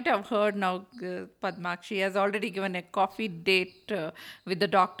 you might have heard now, Padmakshi has already given a coffee date with the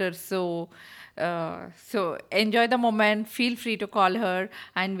doctor. So enjoy the moment. Feel free to call her,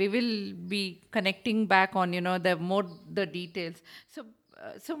 and we will be connecting back on the details.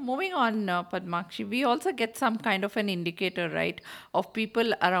 So moving on, Padmakshi, we also get some kind of an indicator, right, of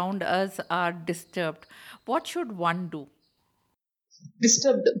people around us are disturbed. What should one do?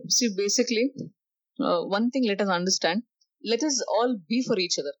 Disturbed. See, basically, one thing let us understand. Let us all be for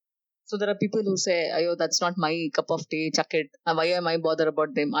each other. So there are people who say, "Ayo, that's not my cup of tea, chuck it. Why am I bother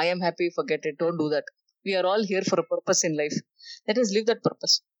about them? I am happy, forget it. Don't do that." We are all here for a purpose in life. Let us live that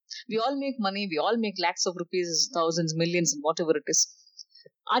purpose. We all make money. We all make lakhs of rupees, thousands, millions, and whatever it is.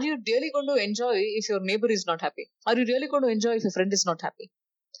 Are you really going to enjoy if your neighbor is not happy? Are you really going to enjoy if your friend is not happy?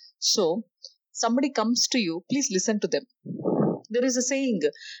 So, somebody comes to you, please listen to them. There is a saying,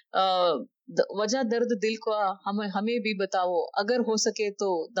 वजह दर्द दिल को हमें भी बताओ, अगर हो सके तो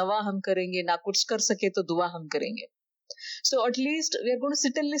दवा हम करेंगे, ना कुछ कर सके तो दुआ हम करेंगे. So at least we are going to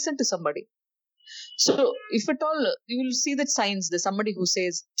sit and listen to somebody. So if at all you will see that signs, there's somebody who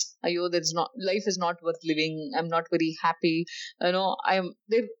says, "Ayo, life is not worth living. I'm not very happy."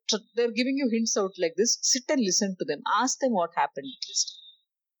 They're giving you hints out like this. Sit and listen to them. Ask them what happened.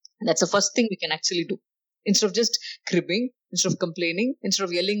 That's the first thing we can actually do. Instead of just cribbing, instead of complaining, instead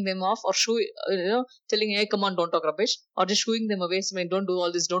of yelling them off or telling, hey, come on, don't talk rubbish, or just shooing them away, saying, don't do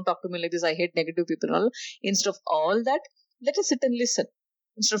all this, don't talk to me like this, I hate negative people and all. Instead of all that, let us sit and listen.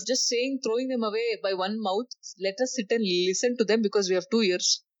 Instead of just saying, throwing them away by one mouth, let us sit and listen to them because we have 2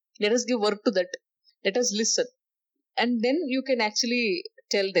 years. Let us give work to that. Let us listen. And then you can actually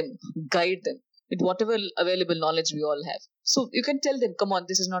tell them, guide them with whatever available knowledge we all have. So you can tell them, come on,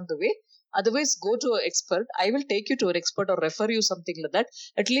 this is not the way. Otherwise, go to an expert. I will take you to an expert or refer you something like that.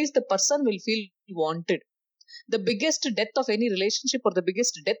 At least the person will feel wanted. The biggest death of any relationship or the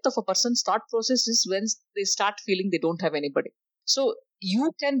biggest death of a person's thought process is when they start feeling they don't have anybody. So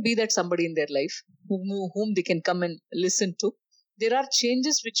you can be that somebody in their life whom they can come and listen to. There are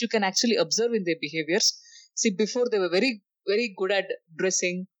changes which you can actually observe in their behaviors. See, before they were very, very good at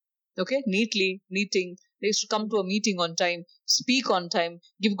dressing, neatly, neating. They used to come to a meeting on time, speak on time,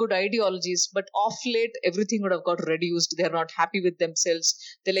 give good ideologies. But off late, everything would have got reduced. They're not happy with themselves.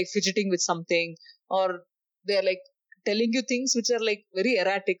 They're like fidgeting with something, or they're like telling you things which are like very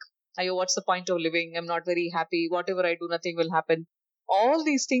erratic. Ayo, what's the point of living? I'm not very happy. Whatever I do, nothing will happen. All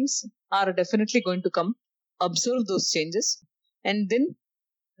these things are definitely going to come. Observe those changes and then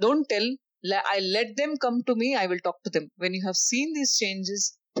don't tell. I let them come to me. I will talk to them. When you have seen these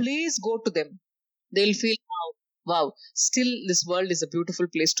changes, please go to them. They'll feel, wow, still this world is a beautiful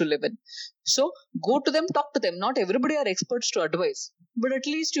place to live in. So go to them, talk to them. Not everybody are experts to advise, but at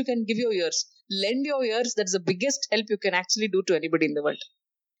least you can give your ears. Lend your ears. That's the biggest help you can actually do to anybody in the world.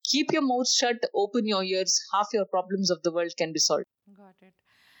 Keep your mouth shut, open your ears. Half your problems of the world can be solved. Got it.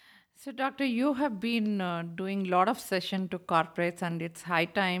 So, Doctor, you have been doing a lot of session to corporates, and it's high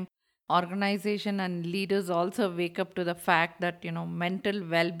time organization and leaders also wake up to the fact that mental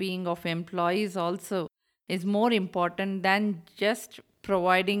well-being of employees also is more important than just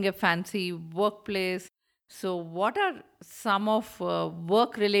providing a fancy workplace. So, what are some of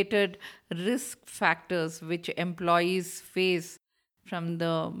work-related risk factors which employees face from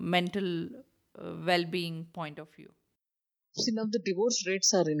the mental well-being point of view? See, now the divorce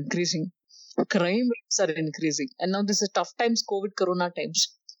rates are increasing, crime rates are increasing, and now this is tough times, COVID, Corona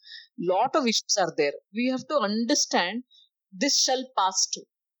times. Lot of issues are there. We have to understand this shall pass too.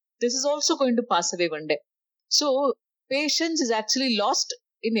 This is also going to pass away one day. So patience is actually lost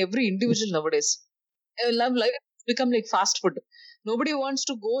in every individual nowadays. Life has become like fast food. Nobody wants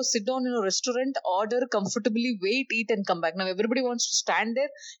to go sit down in a restaurant, order comfortably, wait, eat, and come back. Now everybody wants to stand there,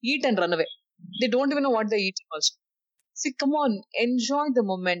 eat, and run away. They don't even know what they're eating also. See, come on, enjoy the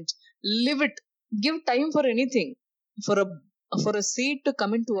moment, live it, give time for anything, for a seed to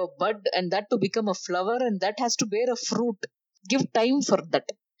come into a bud and that to become a flower and that has to bear a fruit. Give time for that,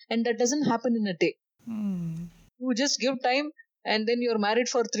 and that doesn't happen in a day. You just give time, and then you're married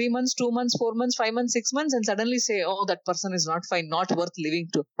for 3 months, 2 months, 4 months, 5 months, 6 months, and suddenly say, oh, that person is not fine, not worth living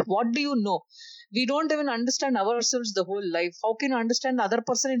to. What do you know? We don't even understand ourselves the whole life. How can you understand the other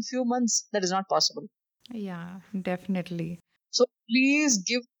person in few months? That is not possible. Yeah, definitely. So please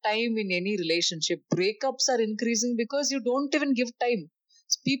give time in any relationship. Breakups are increasing because you don't even give time.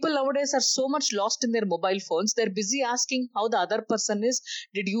 People nowadays are so much lost in their mobile phones. They're busy asking how the other person is.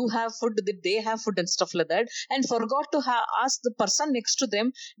 Did you have food? Did they have food and stuff like that? And forgot to ask the person next to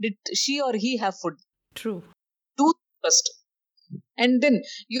them, did she or he have food? True. Do first. And then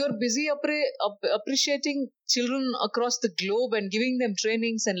you're busy appreciating children across the globe and giving them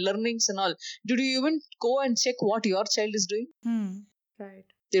trainings and learnings and all. Did you even go and check what your child is doing? Right.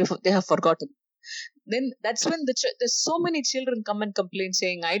 They have forgotten. Then that's when there's so many children come and complain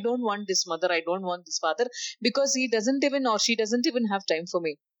saying, I don't want this mother, I don't want this father, because he doesn't even or she doesn't even have time for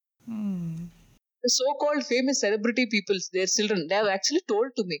me. The so-called famous celebrity people, their children, they have actually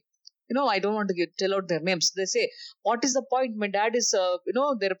told to me, I don't want to tell out their names. They say, what is the point? My dad is,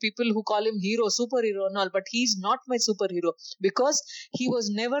 there are people who call him hero, superhero and all, but he's not my superhero because he was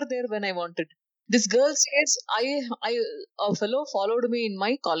never there when I wanted. This girl says, a fellow followed me in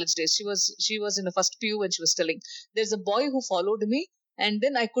my college days. She was in the first PU when she was telling. There's a boy who followed me, and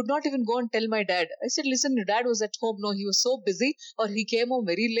then I could not even go and tell my dad. I said, listen, your dad was at home. No, he was so busy, or he came home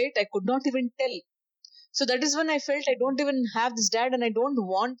very late. I could not even tell. So that is when I felt I don't even have this dad and I don't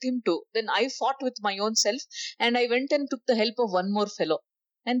want him to. Then I fought with my own self and I went and took the help of one more fellow.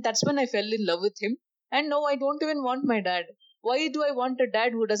 And that's when I fell in love with him. And now I don't even want my dad. Why do I want a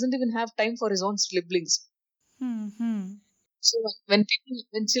dad who doesn't even have time for his own siblings? So when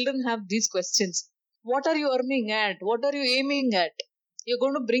children have these questions, what are you earning at? What are you aiming at? You're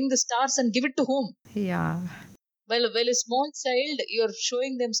going to bring the stars and give it to whom? Yeah. Well, a small child, you're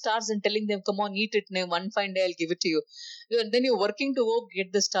showing them stars and telling them, come on, eat it. Now, one fine day, I'll give it to you. Then you're working to go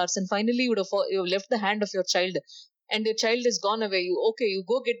get the stars, and finally, you've left the hand of your child, and your child is gone away. You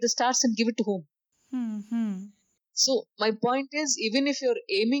go get the stars and give it to whom? Hmm. So my point is, even if you're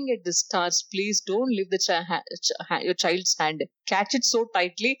aiming at the stars, please don't leave your child's hand. Catch it so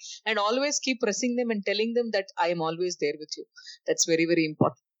tightly and always keep pressing them and telling them that I am always there with you. That's very, very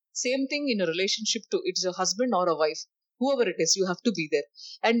important. Same thing in a relationship too. It's a husband or a wife. Whoever it is, you have to be there.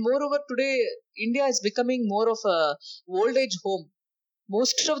 And moreover, today, India is becoming more of a old age home.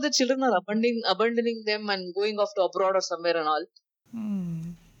 Most of the children are abandoning them and going off to abroad or somewhere and all.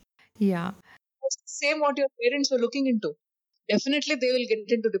 Hmm. Yeah. It's the same what your parents were looking into. Definitely they will get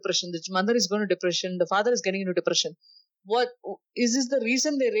into depression. The mother is going to depression, the father is getting into depression. What is this the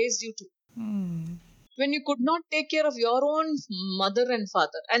reason they raised you to? Hmm. When you could not take care of your own mother and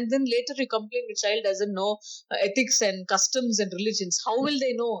father, and then later you complain the child doesn't know ethics and customs and religions. How will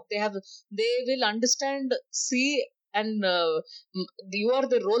they know? They will understand, see, and you are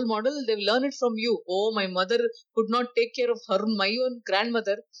the role model. They will learn it from you. Oh, my mother could not take care of her, my own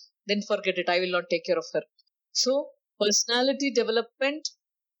grandmother. Then forget it. I will not take care of her. So, personality development,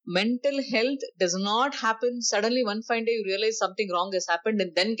 mental health does not happen suddenly one fine day you realize something wrong has happened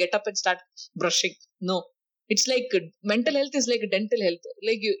and then get up and start brushing. No. It's like mental health is like dental health.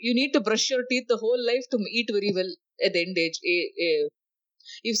 Like you need to brush your teeth the whole life to eat very well at the end age.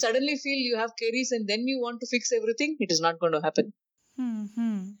 If suddenly feel you have caries and then you want to fix everything, it is not going to happen.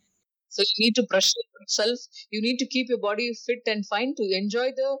 Hmm. So you need to brush yourself. You need to keep your body fit and fine to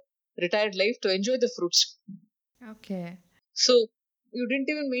enjoy the retired life, to enjoy the fruits. Okay. So you didn't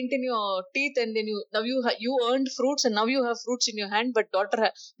even maintain your teeth, and then you earned fruits, and now you have fruits in your hand. But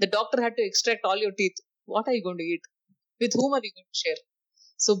the doctor had to extract all your teeth. What are you going to eat? With whom are you going to share?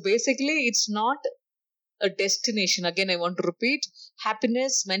 So basically, it's not a destination. Again, I want to repeat: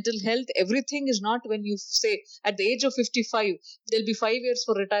 happiness, mental health, everything is not when you say at the age of 55 there'll be 5 years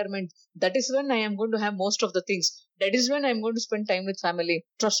for retirement. That is when I am going to have most of the things. That is when I'm going to spend time with family.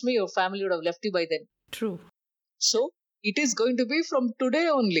 Trust me, your family would have left you by then. True. So it is going to be from today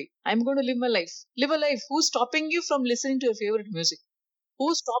only. I'm going to live my life. Live a life. Who's stopping you from listening to your favorite music?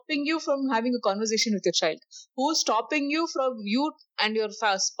 Who's stopping you from having a conversation with your child? Who's stopping you from you and your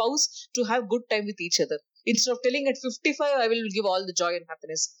spouse to have good time with each other? Instead of telling at 55, I will give all the joy and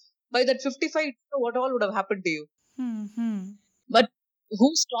happiness. By that 55, you know what all would have happened to you. Hmm. But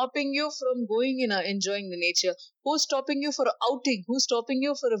who's stopping you from going in enjoying the nature? Who's stopping you for an outing? Who's stopping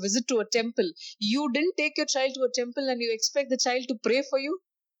you for a visit to a temple? You didn't take your child to a temple and you expect the child to pray for you?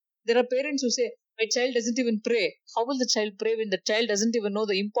 There are parents who say, my child doesn't even pray. How will the child pray when the child doesn't even know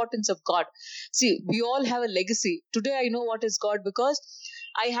the importance of God? See, we all have a legacy. Today I know what is God because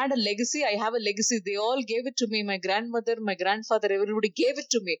I had a legacy. I have a legacy. They all gave it to me. My grandmother, my grandfather, everybody gave it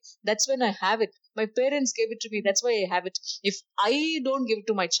to me. That's when I have it. My parents gave it to me. That's why I have it. If I don't give it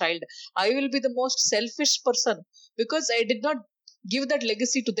to my child, I will be the most selfish person because I did not give that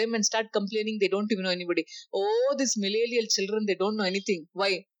legacy to them and start complaining they don't even know anybody. Oh, these millennial children, they don't know anything.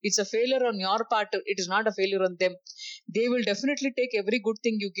 Why? It's a failure on your part. It is not a failure on them. They will definitely take every good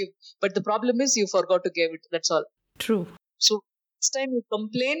thing you give. But the problem is you forgot to give it. That's all. True. So next time you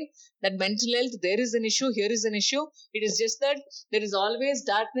complain that mental health, there is an issue, here is an issue. It is just that there is always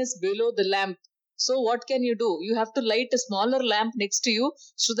darkness below the lamp. So what can you do? You have to light a smaller lamp next to you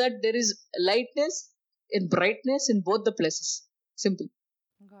so that there is lightness and brightness in both the places. Simple.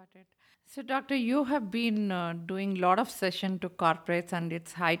 Got it. So, doctor, you have been doing a lot of session to corporates, and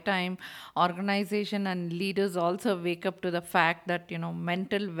it's high time organization and leaders also wake up to the fact that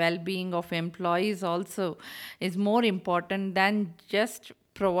mental well-being of employees also is more important than just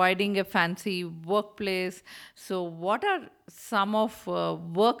providing a fancy workplace. So, what are some of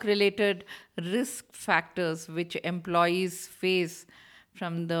work-related risk factors which employees face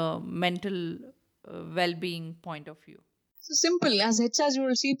from the mental well-being point of view? So simple. As HR, you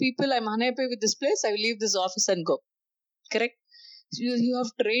will see people, I'm unhappy with this place, I will leave this office and go. Correct? You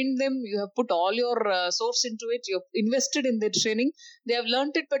have trained them, you have put all your source into it, you have invested in their training. They have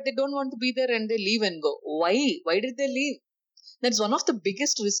learned it, but they don't want to be there and they leave and go. Why? Why did they leave? That's one of the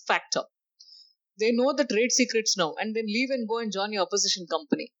biggest risk factor. They know the trade secrets now and then leave and go and join your opposition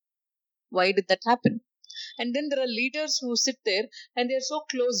company. Why did that happen? And then there are leaders who sit there and they are so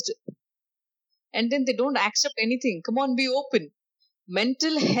closed and then they don't accept anything. Come on, be open.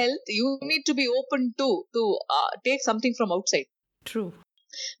 Mental health, you need to be open to take something from outside. True.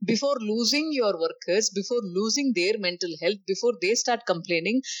 Before losing your workers, before losing their mental health, before they start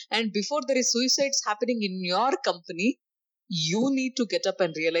complaining, and before there is suicides happening in your company, you need to get up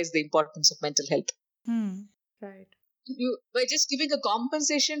and realize the importance of mental health. Hmm. Right. By just giving a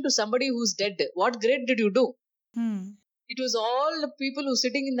compensation to somebody who's dead, what great did you do? Hmm. It was all the people who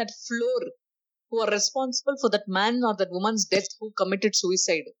sitting in that floor who are responsible for that man or that woman's death who committed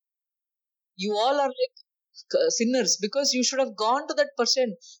suicide. You all are like sinners because you should have gone to that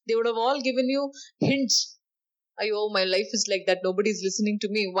person. They would have all given you hints. Oh, my life is like that. Nobody's listening to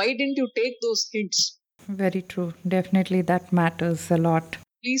me. Why didn't you take those hints? Very true. Definitely that matters a lot.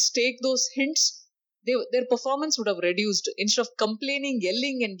 Please take those hints. Their performance would have reduced. Instead of complaining,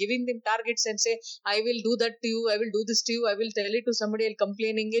 yelling, and giving them targets and say, I will do that to you, I will do this to you, I will tell it to somebody, I'll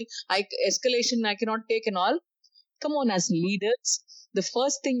complaining, escalation I cannot take and all. Come on, as leaders, the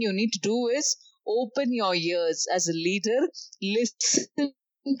first thing you need to do is open your ears. As a leader, listen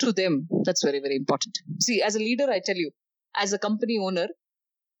to them. That's very, very important. See, as a leader, I tell you, as a company owner,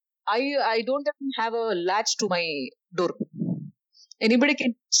 I don't even have a latch to my door. Anybody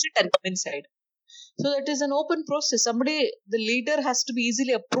can sit and come inside. So that is an open process. The leader has to be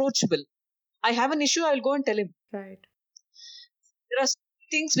easily approachable. I have an issue, I will go and tell him. Right. There are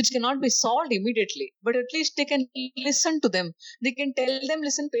things which cannot be solved immediately, but at least they can listen to them. They can tell them,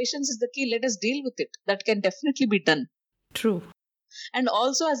 listen, patience is the key. Let us deal with it. That can definitely be done. True. And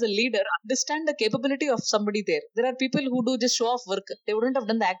also, as a leader, understand the capability of somebody there. There are people who do just show off work. They wouldn't have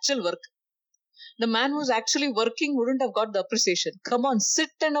done the actual work. The man who's actually working wouldn't have got the appreciation. Come on, sit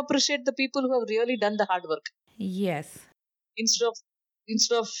and appreciate the people who have really done the hard work. Yes. Instead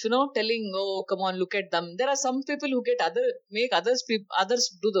of telling, oh, come on, look at them. There are some people who make others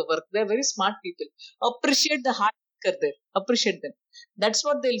do the work. They're very smart people. Appreciate the hard worker there. Appreciate them. That's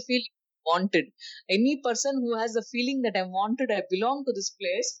what they'll feel wanted. Any person who has the feeling that I'm wanted, I belong to this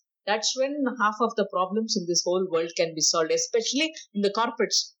place, that's when half of the problems in this whole world can be solved, especially in the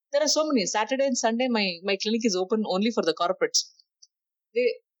corporates. There are so many. Saturday and Sunday, my clinic is open only for the corporates.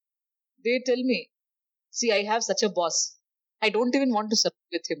 They tell me, see, I have such a boss. I don't even want to serve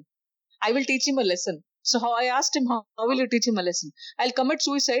with him. I will teach him a lesson. So I asked him, how will you teach him a lesson? I'll commit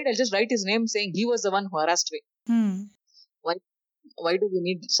suicide. I'll just write his name saying he was the one who harassed me. Why? Why do we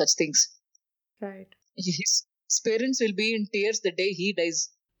need such things? Right. His parents will be in tears the day he dies.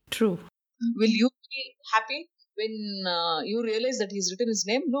 True. Will you be happy when you realize that he's written his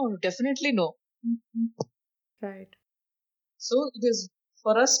name? No, definitely no. Right. So it is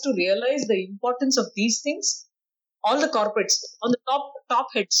for us to realize the importance of these things. All the corporates on the top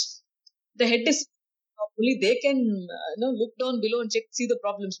heads, the head is only they can look down below and see the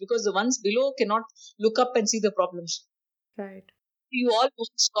problems, because the ones below cannot look up and see the problems. Right. You all know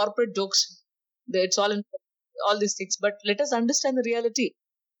corporate jokes. It's all in all these things, but let us understand the reality.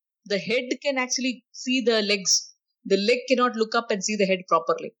 The head can actually see the legs. The leg cannot look up and see the head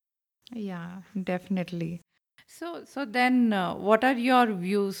properly. Yeah, definitely. So then, what are your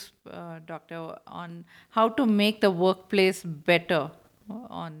views, Doctor, on how to make the workplace better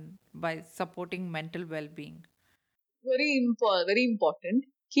by supporting mental well-being? Very important.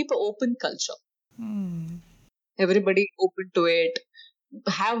 Keep an open culture. Hmm. Everybody open to it.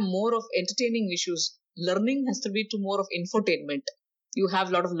 Have more of entertaining issues. Learning has to be to more of infotainment. You have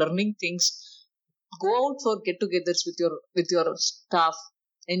a lot of learning things. Go out for get-togethers with your staff.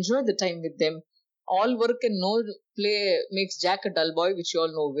 Enjoy the time with them. All work and no play makes Jack a dull boy, which you all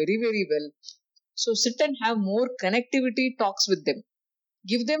know very, very well. So sit and have more connectivity talks with them.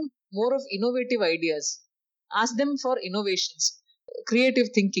 Give them more of innovative ideas. Ask them for innovations, creative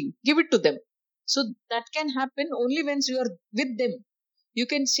thinking. Give it to them. So that can happen only once you are with them. You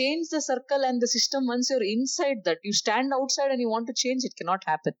can change the circle and the system once you're inside that. You stand outside and you want to change, it cannot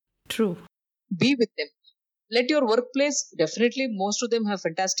happen. True. Be with them. Let your workplace, definitely most of them have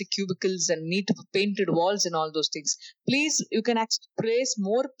fantastic cubicles and neat painted walls and all those things. Please, you can actually place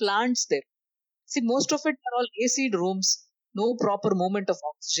more plants there. See, most of it are all AC'd rooms, no proper movement of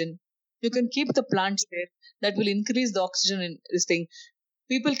oxygen. You can keep the plants there. That will increase the oxygen in this thing.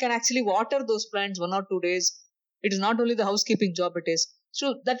 People can actually water those plants 1 or 2 days. It is not only the housekeeping job it is.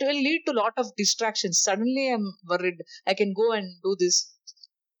 So that will lead to a lot of distractions. Suddenly I'm worried. I can go and do this.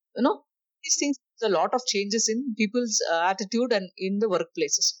 These things, there's a lot of changes in people's attitude and in the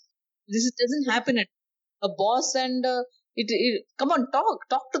workplaces. Doesn't happen at a boss and come on,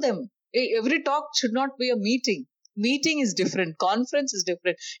 talk to them. Every talk should not be a meeting. Meeting is different. Conference is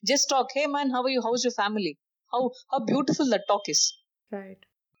different. Just talk. Hey man, how are you? How's your family? How beautiful that talk is. Right.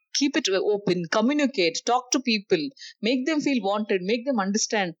 Keep it open. Communicate. Talk to people. Make them feel wanted. Make them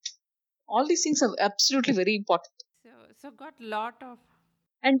understand. All these things are absolutely very important. So got lot of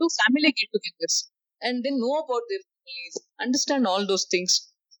And do family get-togethers. And then know about their families. Understand all those things.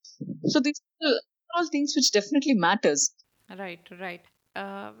 So these are all things which definitely matters. right.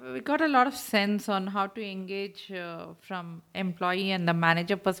 We got a lot of sense on how to engage from employee and the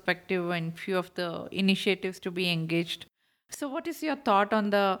manager perspective and few of the initiatives to be engaged. So what is your thought on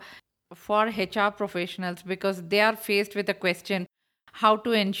the for HR professionals, because they are faced with a question how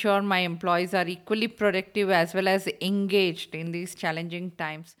to ensure my employees are equally productive as well as engaged in these challenging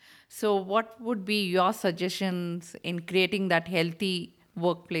times. So what would be your suggestions in creating that healthy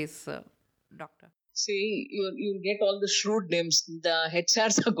workplace, doctor? See, you'll get all the shrewd names. The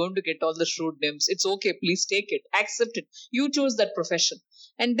HRs are going to get all the shrewd names. It's okay. Please take it. Accept it. You chose that profession.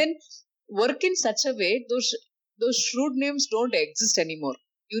 And then work in such a way, those shrewd names don't exist anymore.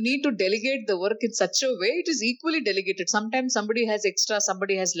 You need to delegate the work in such a way it is equally delegated. Sometimes somebody has extra,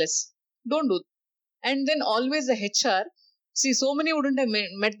 somebody has less. Don't do. And then always the HR. See, so many wouldn't have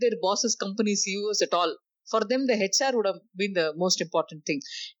met their bosses, company CEOs at all. For them, the HR would have been the most important thing.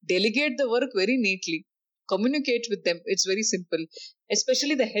 Delegate the work very neatly. Communicate with them. It's very simple.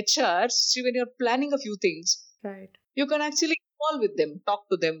 Especially the HRs, see, when you're planning a few things, Right. you can actually call with them, talk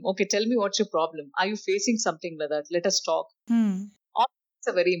to them. Okay, tell me what's your problem. Are you facing something like that? Let us talk. All things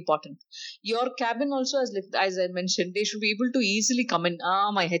are very important. Your cabin also, as I mentioned, they should be able to easily come in.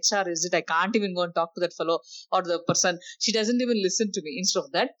 My HR is it? I can't even go and talk to that fellow or the person. She doesn't even listen to me. Instead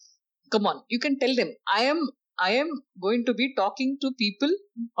of that, come on, you can tell them, I am going to be talking to people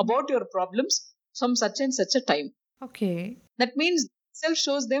about your problems from such and such a time. Okay. That means self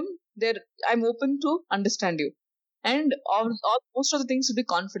shows them that I'm open to understand you. And most of the things will be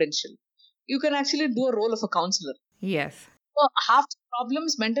confidential. You can actually do a role of a counselor. Yes. So half the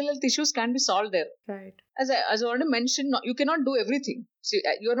problems, mental health issues can be solved there. Right. As I already mentioned, you cannot do everything. See,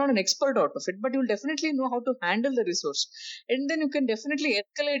 you're not an expert out of it, but you'll definitely know how to handle the resource. And then you can definitely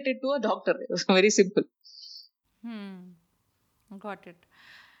escalate it to a doctor. Very simple. Got it.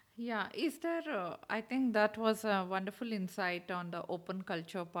 Yeah. Is there, I think that was a wonderful insight on the open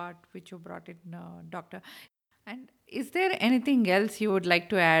culture part which you brought in, doctor. And is there anything else you would like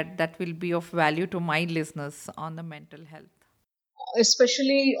to add that will be of value to my listeners on the mental health?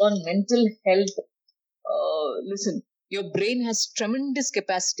 Especially on mental health, listen, your brain has tremendous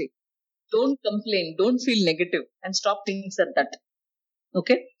capacity. Don't complain, don't feel negative, and stop things at that.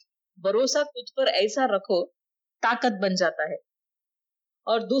 Okay? भरोसा खुद पर ऐसा रखो ताकत बन जाता है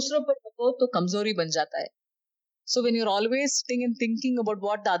और दूसरों पर रखो तो कमजोरी बन जाता है. So when you're always sitting and thinking about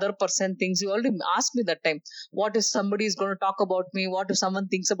what the other person thinks, you already asked me that time, what if somebody is going to talk about me? What if someone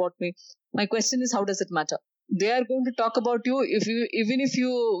thinks about me? My question is, how does it matter? They are going to talk about you even if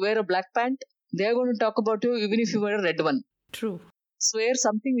you wear a black pant. They are going to talk about you even if you wear a red one. True. Swear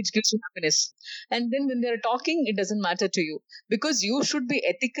something which gives you happiness. And then when they're talking, it doesn't matter to you because you should be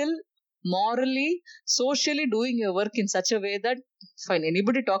ethical, morally, socially doing your work in such a way that fine,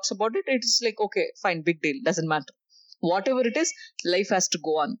 anybody talks about it, it's like, okay, fine, big deal, doesn't matter. Whatever it is, life has to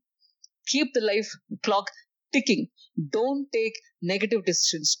go on. Keep the life clock ticking. Don't take negative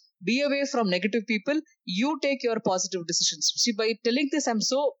decisions. Be away from negative people. You take your positive decisions. See, by telling this, I'm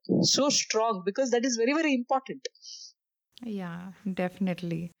so strong because that is very, very important. Yeah,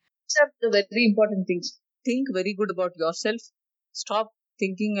 definitely. These are the very important things. Think very good about yourself. Stop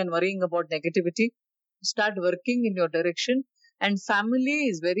thinking and worrying about negativity. Start working in your direction. And family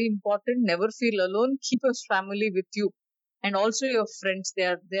is very important. Never feel alone. Keep your family with you. And also your friends. They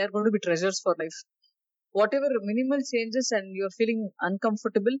are going to be treasures for life. Whatever minimal changes and you're feeling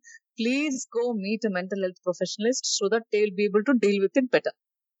uncomfortable, please go meet a mental health professionalist so that they'll be able to deal with it better.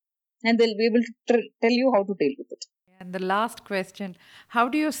 And they'll be able to tell you how to deal with it. And the last question, how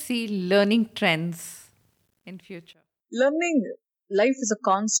do you see learning trends in future? Learning, life is a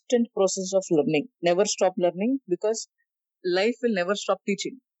constant process of learning. Never stop learning because life will never stop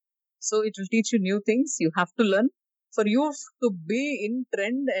teaching. So it will teach you new things. You have to learn. For you to be in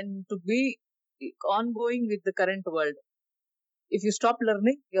trend and to be ongoing with the current world, if you stop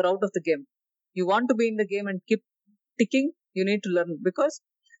learning, you're out of the game. You want to be in the game and keep ticking, you need to learn because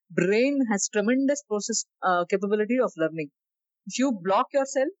brain has tremendous process capability of learning. If you block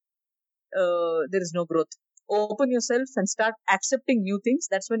yourself, there is no growth. Open yourself and start accepting new things.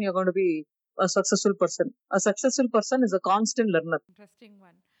 That's when you're going to be a successful person. A successful person is a constant learner. Interesting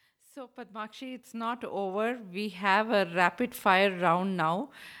one. So, Padmakshi, it's not over. We have a rapid fire round now.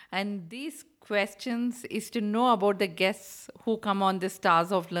 And these questions is to know about the guests who come on the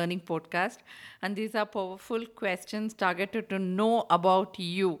Stars of Learning podcast. And these are powerful questions targeted to know about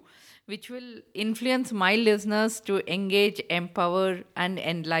you, which will influence my listeners to engage, empower, and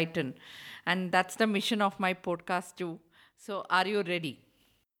enlighten. And that's the mission of my podcast too. So, are you ready?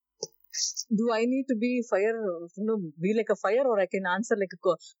 Do I need to be be like a fire, or I can answer like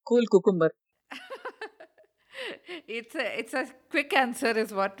a cool cucumber? It's a quick answer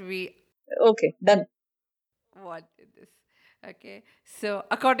is what we Okay, done. want in this. Okay. So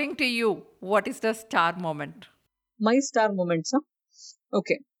according to you, what is the star moment? My star moments, huh?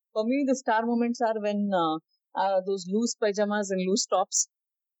 Okay. For me, the star moments are when those loose pajamas and loose tops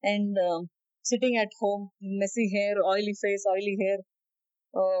and sitting at home, messy hair, oily face, oily hair,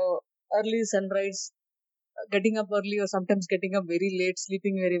 uh, early sunrise, getting up early or sometimes getting up very late,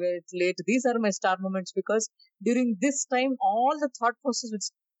 sleeping very, very late. These are my star moments because during this time, all the thought process which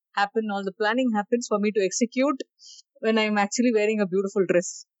happen, all the planning happens for me to execute when I'm actually wearing a beautiful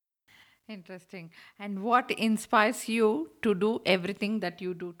dress. Interesting. And what inspires you to do everything that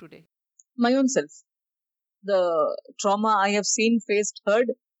you do today? My own self, the trauma I have seen, faced, heard.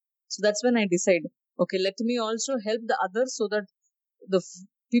 So that's when I decide, okay, let me also help the others so that the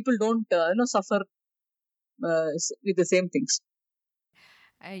people don't, suffer with the same things.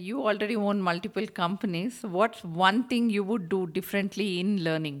 You already own multiple companies. What's one thing you would do differently in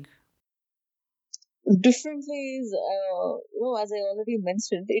learning? Differently is, as I already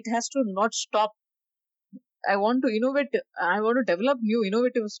mentioned, it has to not stop. I want to innovate. I want to develop new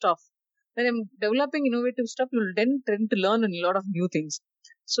innovative stuff. When I'm developing innovative stuff, you'll then tend to learn a lot of new things.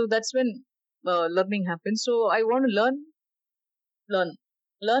 So that's when learning happens. So I want to learn,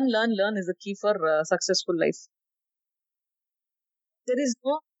 learn is the key for successful life. There is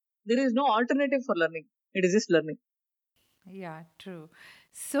no, there is no alternative for learning. It is just learning. Yeah, true.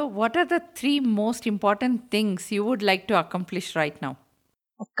 So, what are the three most important things you would like to accomplish right now?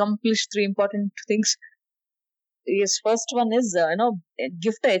 Accomplish three important things. Yes, first one is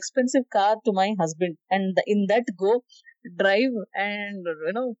gift an expensive car to my husband, and in that go drive and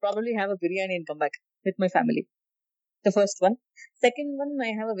probably have a biryani and come back with my family. The first one. Second one,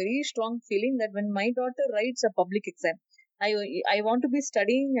 I have a very strong feeling that when my daughter writes a public exam, I I want to be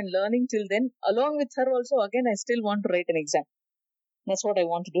studying and learning till then. Along with her also, again, I still want to write an exam. That's what I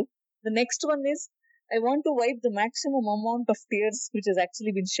want to do. The next one is I want to wipe the maximum amount of tears which has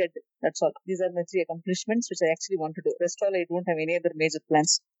actually been shed. That's all. These are my three accomplishments which I actually want to do. Rest all, I don't have any other major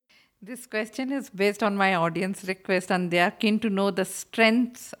plans. This question is based on my audience request, and they are keen to know the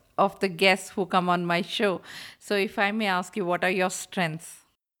strengths of the guests who come on my show. So, if I may ask you, what are your strengths?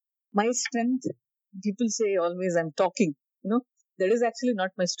 My strength, people say always I'm talking. That is actually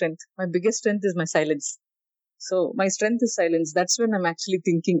not my strength. My biggest strength is my silence. So my strength is silence. That's when I'm actually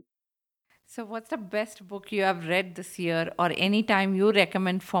thinking. So, what's the best book you have read this year, or any time you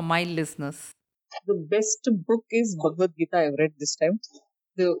recommend for my listeners? The best book is Bhagavad Gita I've read this time.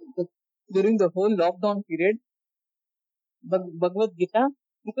 The during the whole lockdown period, Bhagavad Gita,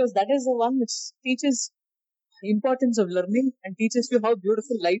 because that is the one which teaches importance of learning and teaches you how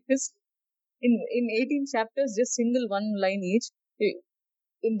beautiful life is. In 18 chapters, just single one line each.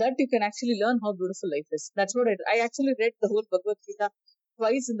 In that you can actually learn how beautiful life is. That's what I actually read the whole Bhagavad Gita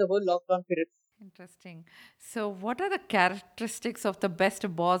twice in the whole lockdown period. Interesting. So, what are the characteristics of the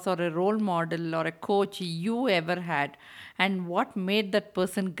best boss or a role model or a coach you ever had, and what made that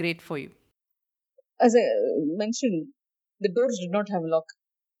person great for you? As I mentioned, the doors did not have a lock.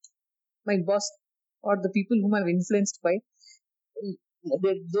 My boss or the people whom I've influenced by,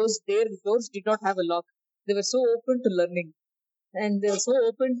 their doors did not have a lock. They were so open to learning and they were so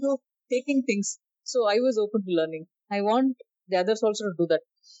open to taking things. So I was open to learning. I want the others also to do that.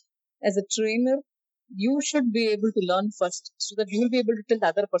 As a trainer, you should be able to learn first so that you will be able to tell the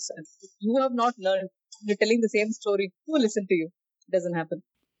other person. If you have not learned, you're telling the same story, who will listen to you? It doesn't happen.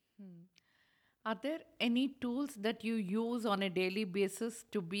 Hmm. Are there any tools that you use on a daily basis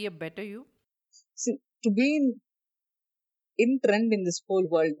to be a better you? See, to be in trend in this whole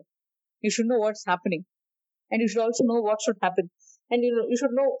world, you should know what's happening and you should also know what should happen and you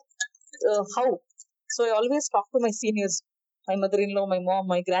should know how. So I always talk to my seniors, my mother-in-law, my mom,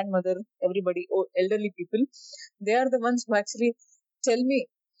 my grandmother, everybody, elderly people. They are the ones who actually tell me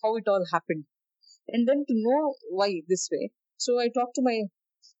how it all happened and then to know why this way. So I talk to my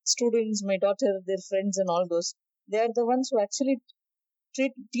students, my daughter, their friends and all those. They are the ones who actually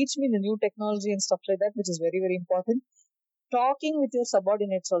teach me the new technology and stuff like that, which is very, very important. Talking with your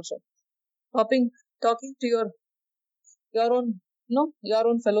subordinates also, talking to your own, your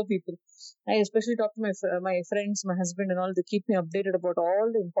own fellow people. I especially talk to my friends, my husband, and all. They keep me updated about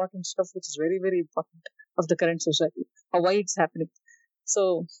all the important stuff, which is very, very important of the current society, or why it's happening.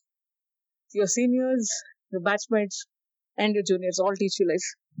 So your seniors, your batchmates, and your juniors all teach you life.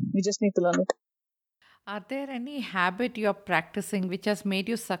 You just need to learn it. Are there any habit you're practicing which has made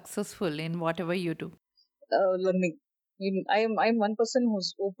you successful in whatever you do? Learning. I am one person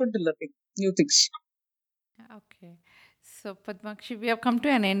who's open to learning new things. Okay. So, Padmakshi, we have come to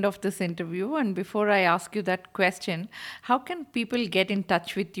an end of this interview. And before I ask you that question, how can people get in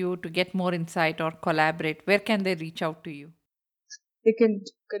touch with you to get more insight or collaborate? Where can they reach out to you? They can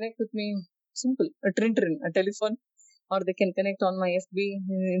connect with me, simple, a a telephone, or they can connect on my FB,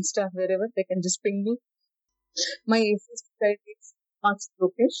 Insta, wherever. They can just ping me. My Facebook ID is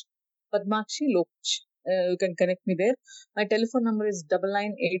Padmakshi Lokesh. You can connect me there. My telephone number is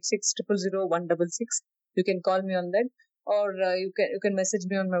 9986000166. You can call me on that, or you can message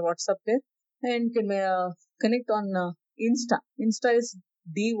me on my WhatsApp there, and you can connect on Insta. Insta is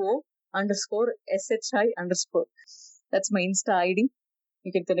DO_SHI_. That's my Insta ID.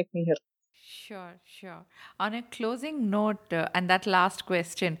 You can connect me here. Sure, sure. On a closing note, and that last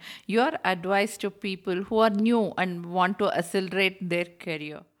question, your advice to people who are new and want to accelerate their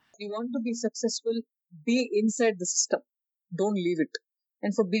career. You want to be successful, be inside the system. Don't leave it.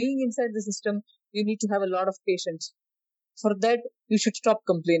 And for being inside the system, you need to have a lot of patience. For that, you should stop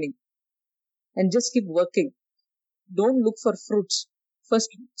complaining and just keep working. Don't look for fruits. First,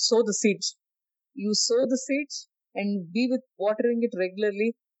 sow the seeds. You sow the seeds and be with watering it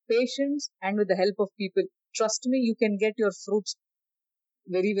regularly, patience, and with the help of people. Trust me, you can get your fruits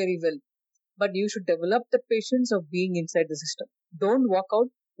very, very well. But you should develop the patience of being inside the system. Don't walk out,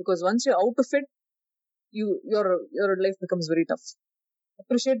 because once you're out of it, your life becomes very tough.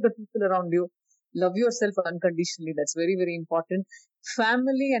 Appreciate the people around you. Love yourself unconditionally. That's very, very important.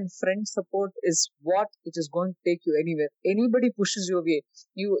 Family and friend support is what it is going to take you anywhere. Anybody pushes you away,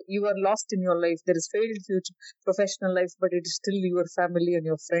 you are lost in your life. There is failed future professional life, but it is still your family and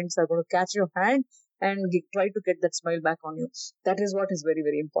your friends are going to catch your hand and try to get that smile back on you. That is what is very,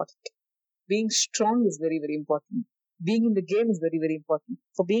 very important. Being strong is very, very important. Being in the game is very, very important.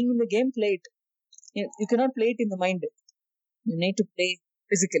 For being in the game, play it. You cannot play it in the mind. You need to play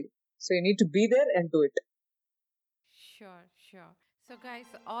physically. So you need to be there and do it. Sure, sure. So, guys,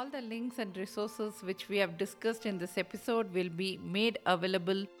 all the links and resources which we have discussed in this episode will be made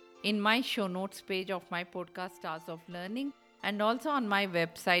available in my show notes page of my podcast, Stars of Learning, and also on my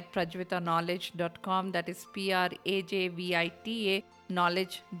website, prajvitaknowledge.com. That is PRAJVITA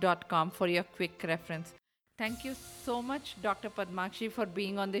knowledge.com for your quick reference. Thank you so much, Dr. Padmakshi, for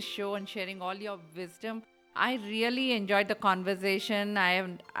being on this show and sharing all your wisdom. I really enjoyed the conversation. I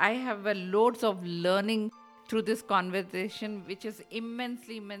have loads of learning through this conversation, which is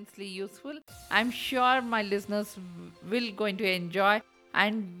immensely useful. I'm sure my listeners will going to enjoy,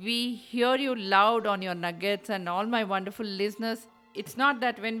 and we hear you loud on your nuggets. And all my wonderful listeners, it's not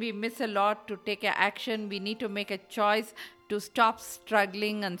that when we miss a lot to take a action, we need to make a choice to stop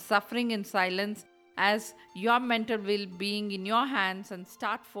struggling and suffering in silence, as your mental well-being in your hands, and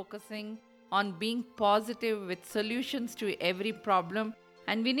start focusing on being positive with solutions to every problem.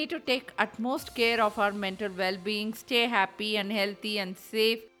 And we need to take utmost care of our mental well-being, stay happy and healthy and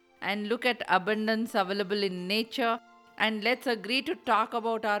safe, and look at abundance available in nature. And let's agree to talk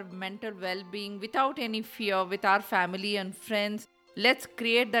about our mental well-being without any fear with our family and friends. Let's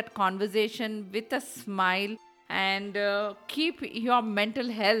create that conversation with a smile, and keep your mental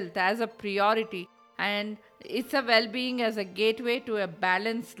health as a priority. And it's a well-being as a gateway to a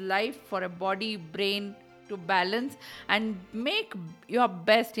balanced life for a body, brain to balance, and make your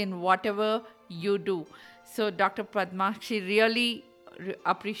best in whatever you do. So, Dr. Padmakshi, really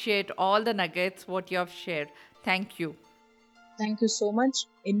appreciate all the nuggets what you have shared. Thank you. Thank you so much.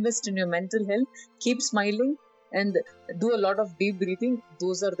 Invest in your mental health. Keep smiling and do a lot of deep breathing.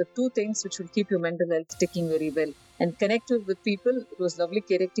 Those are the two things which will keep your mental health ticking very well. And connect with people. It was lovely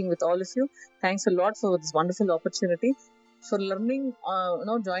connecting with all of you. Thanks a lot for this wonderful opportunity. For learning,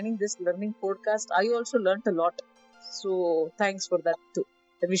 joining this learning podcast, I also learned a lot. So thanks for that too.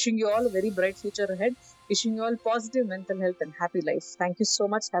 I'm wishing you all a very bright future ahead. Wishing you all positive mental health and happy life. Thank you so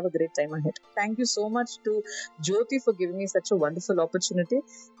much. Have a great time ahead. Thank you so much to Jyoti for giving me such a wonderful opportunity.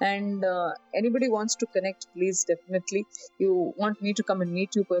 And anybody wants to connect, please definitely. You want me to come and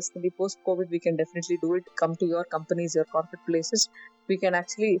meet you personally post COVID, we can definitely do it. Come to your companies, your corporate places. We can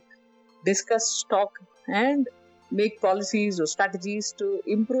actually discuss, talk, and make policies or strategies to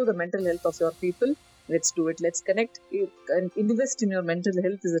improve the mental health of your people. Let's do it. Let's connect. And invest in your mental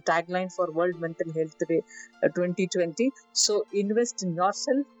health is a tagline for World Mental Health Day 2020. So invest in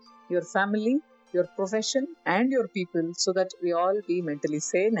yourself, your family, your profession, and your people, so that we all be mentally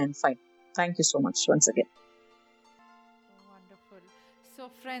sane and fine. Thank you so much once again. Wonderful. So,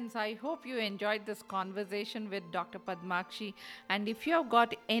 friends, I hope you enjoyed this conversation with Dr. Padmakshi. And if you have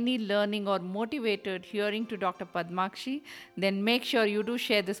got any learning or motivated hearing to Dr. Padmakshi, then make sure you do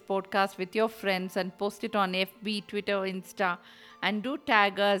share this podcast with your friends and post it on FB, Twitter, Insta, and do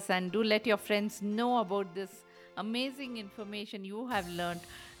tag us and do let your friends know about this amazing information you have learned,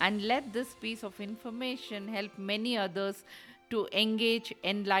 and let this piece of information help many others to engage,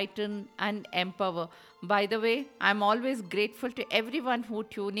 enlighten, and empower. By the way, I'm always grateful to everyone who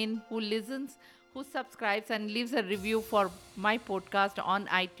tune in, who listens, who subscribes, and leaves a review for my podcast on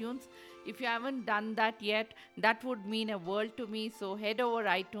iTunes. If you haven't done that yet, that would mean a world to me. So head over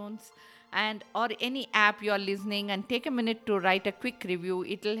iTunes and or any app you're listening and take a minute to write a quick review.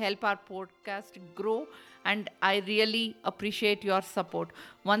 It'll help our podcast grow, and I really appreciate your support.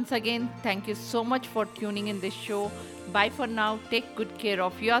 Once again, thank you so much for tuning in this show. Bye for now. Take good care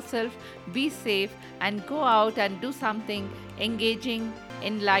of yourself. Be safe and go out and do something engaging,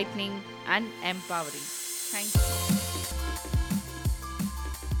 enlightening, and empowering. Thank you.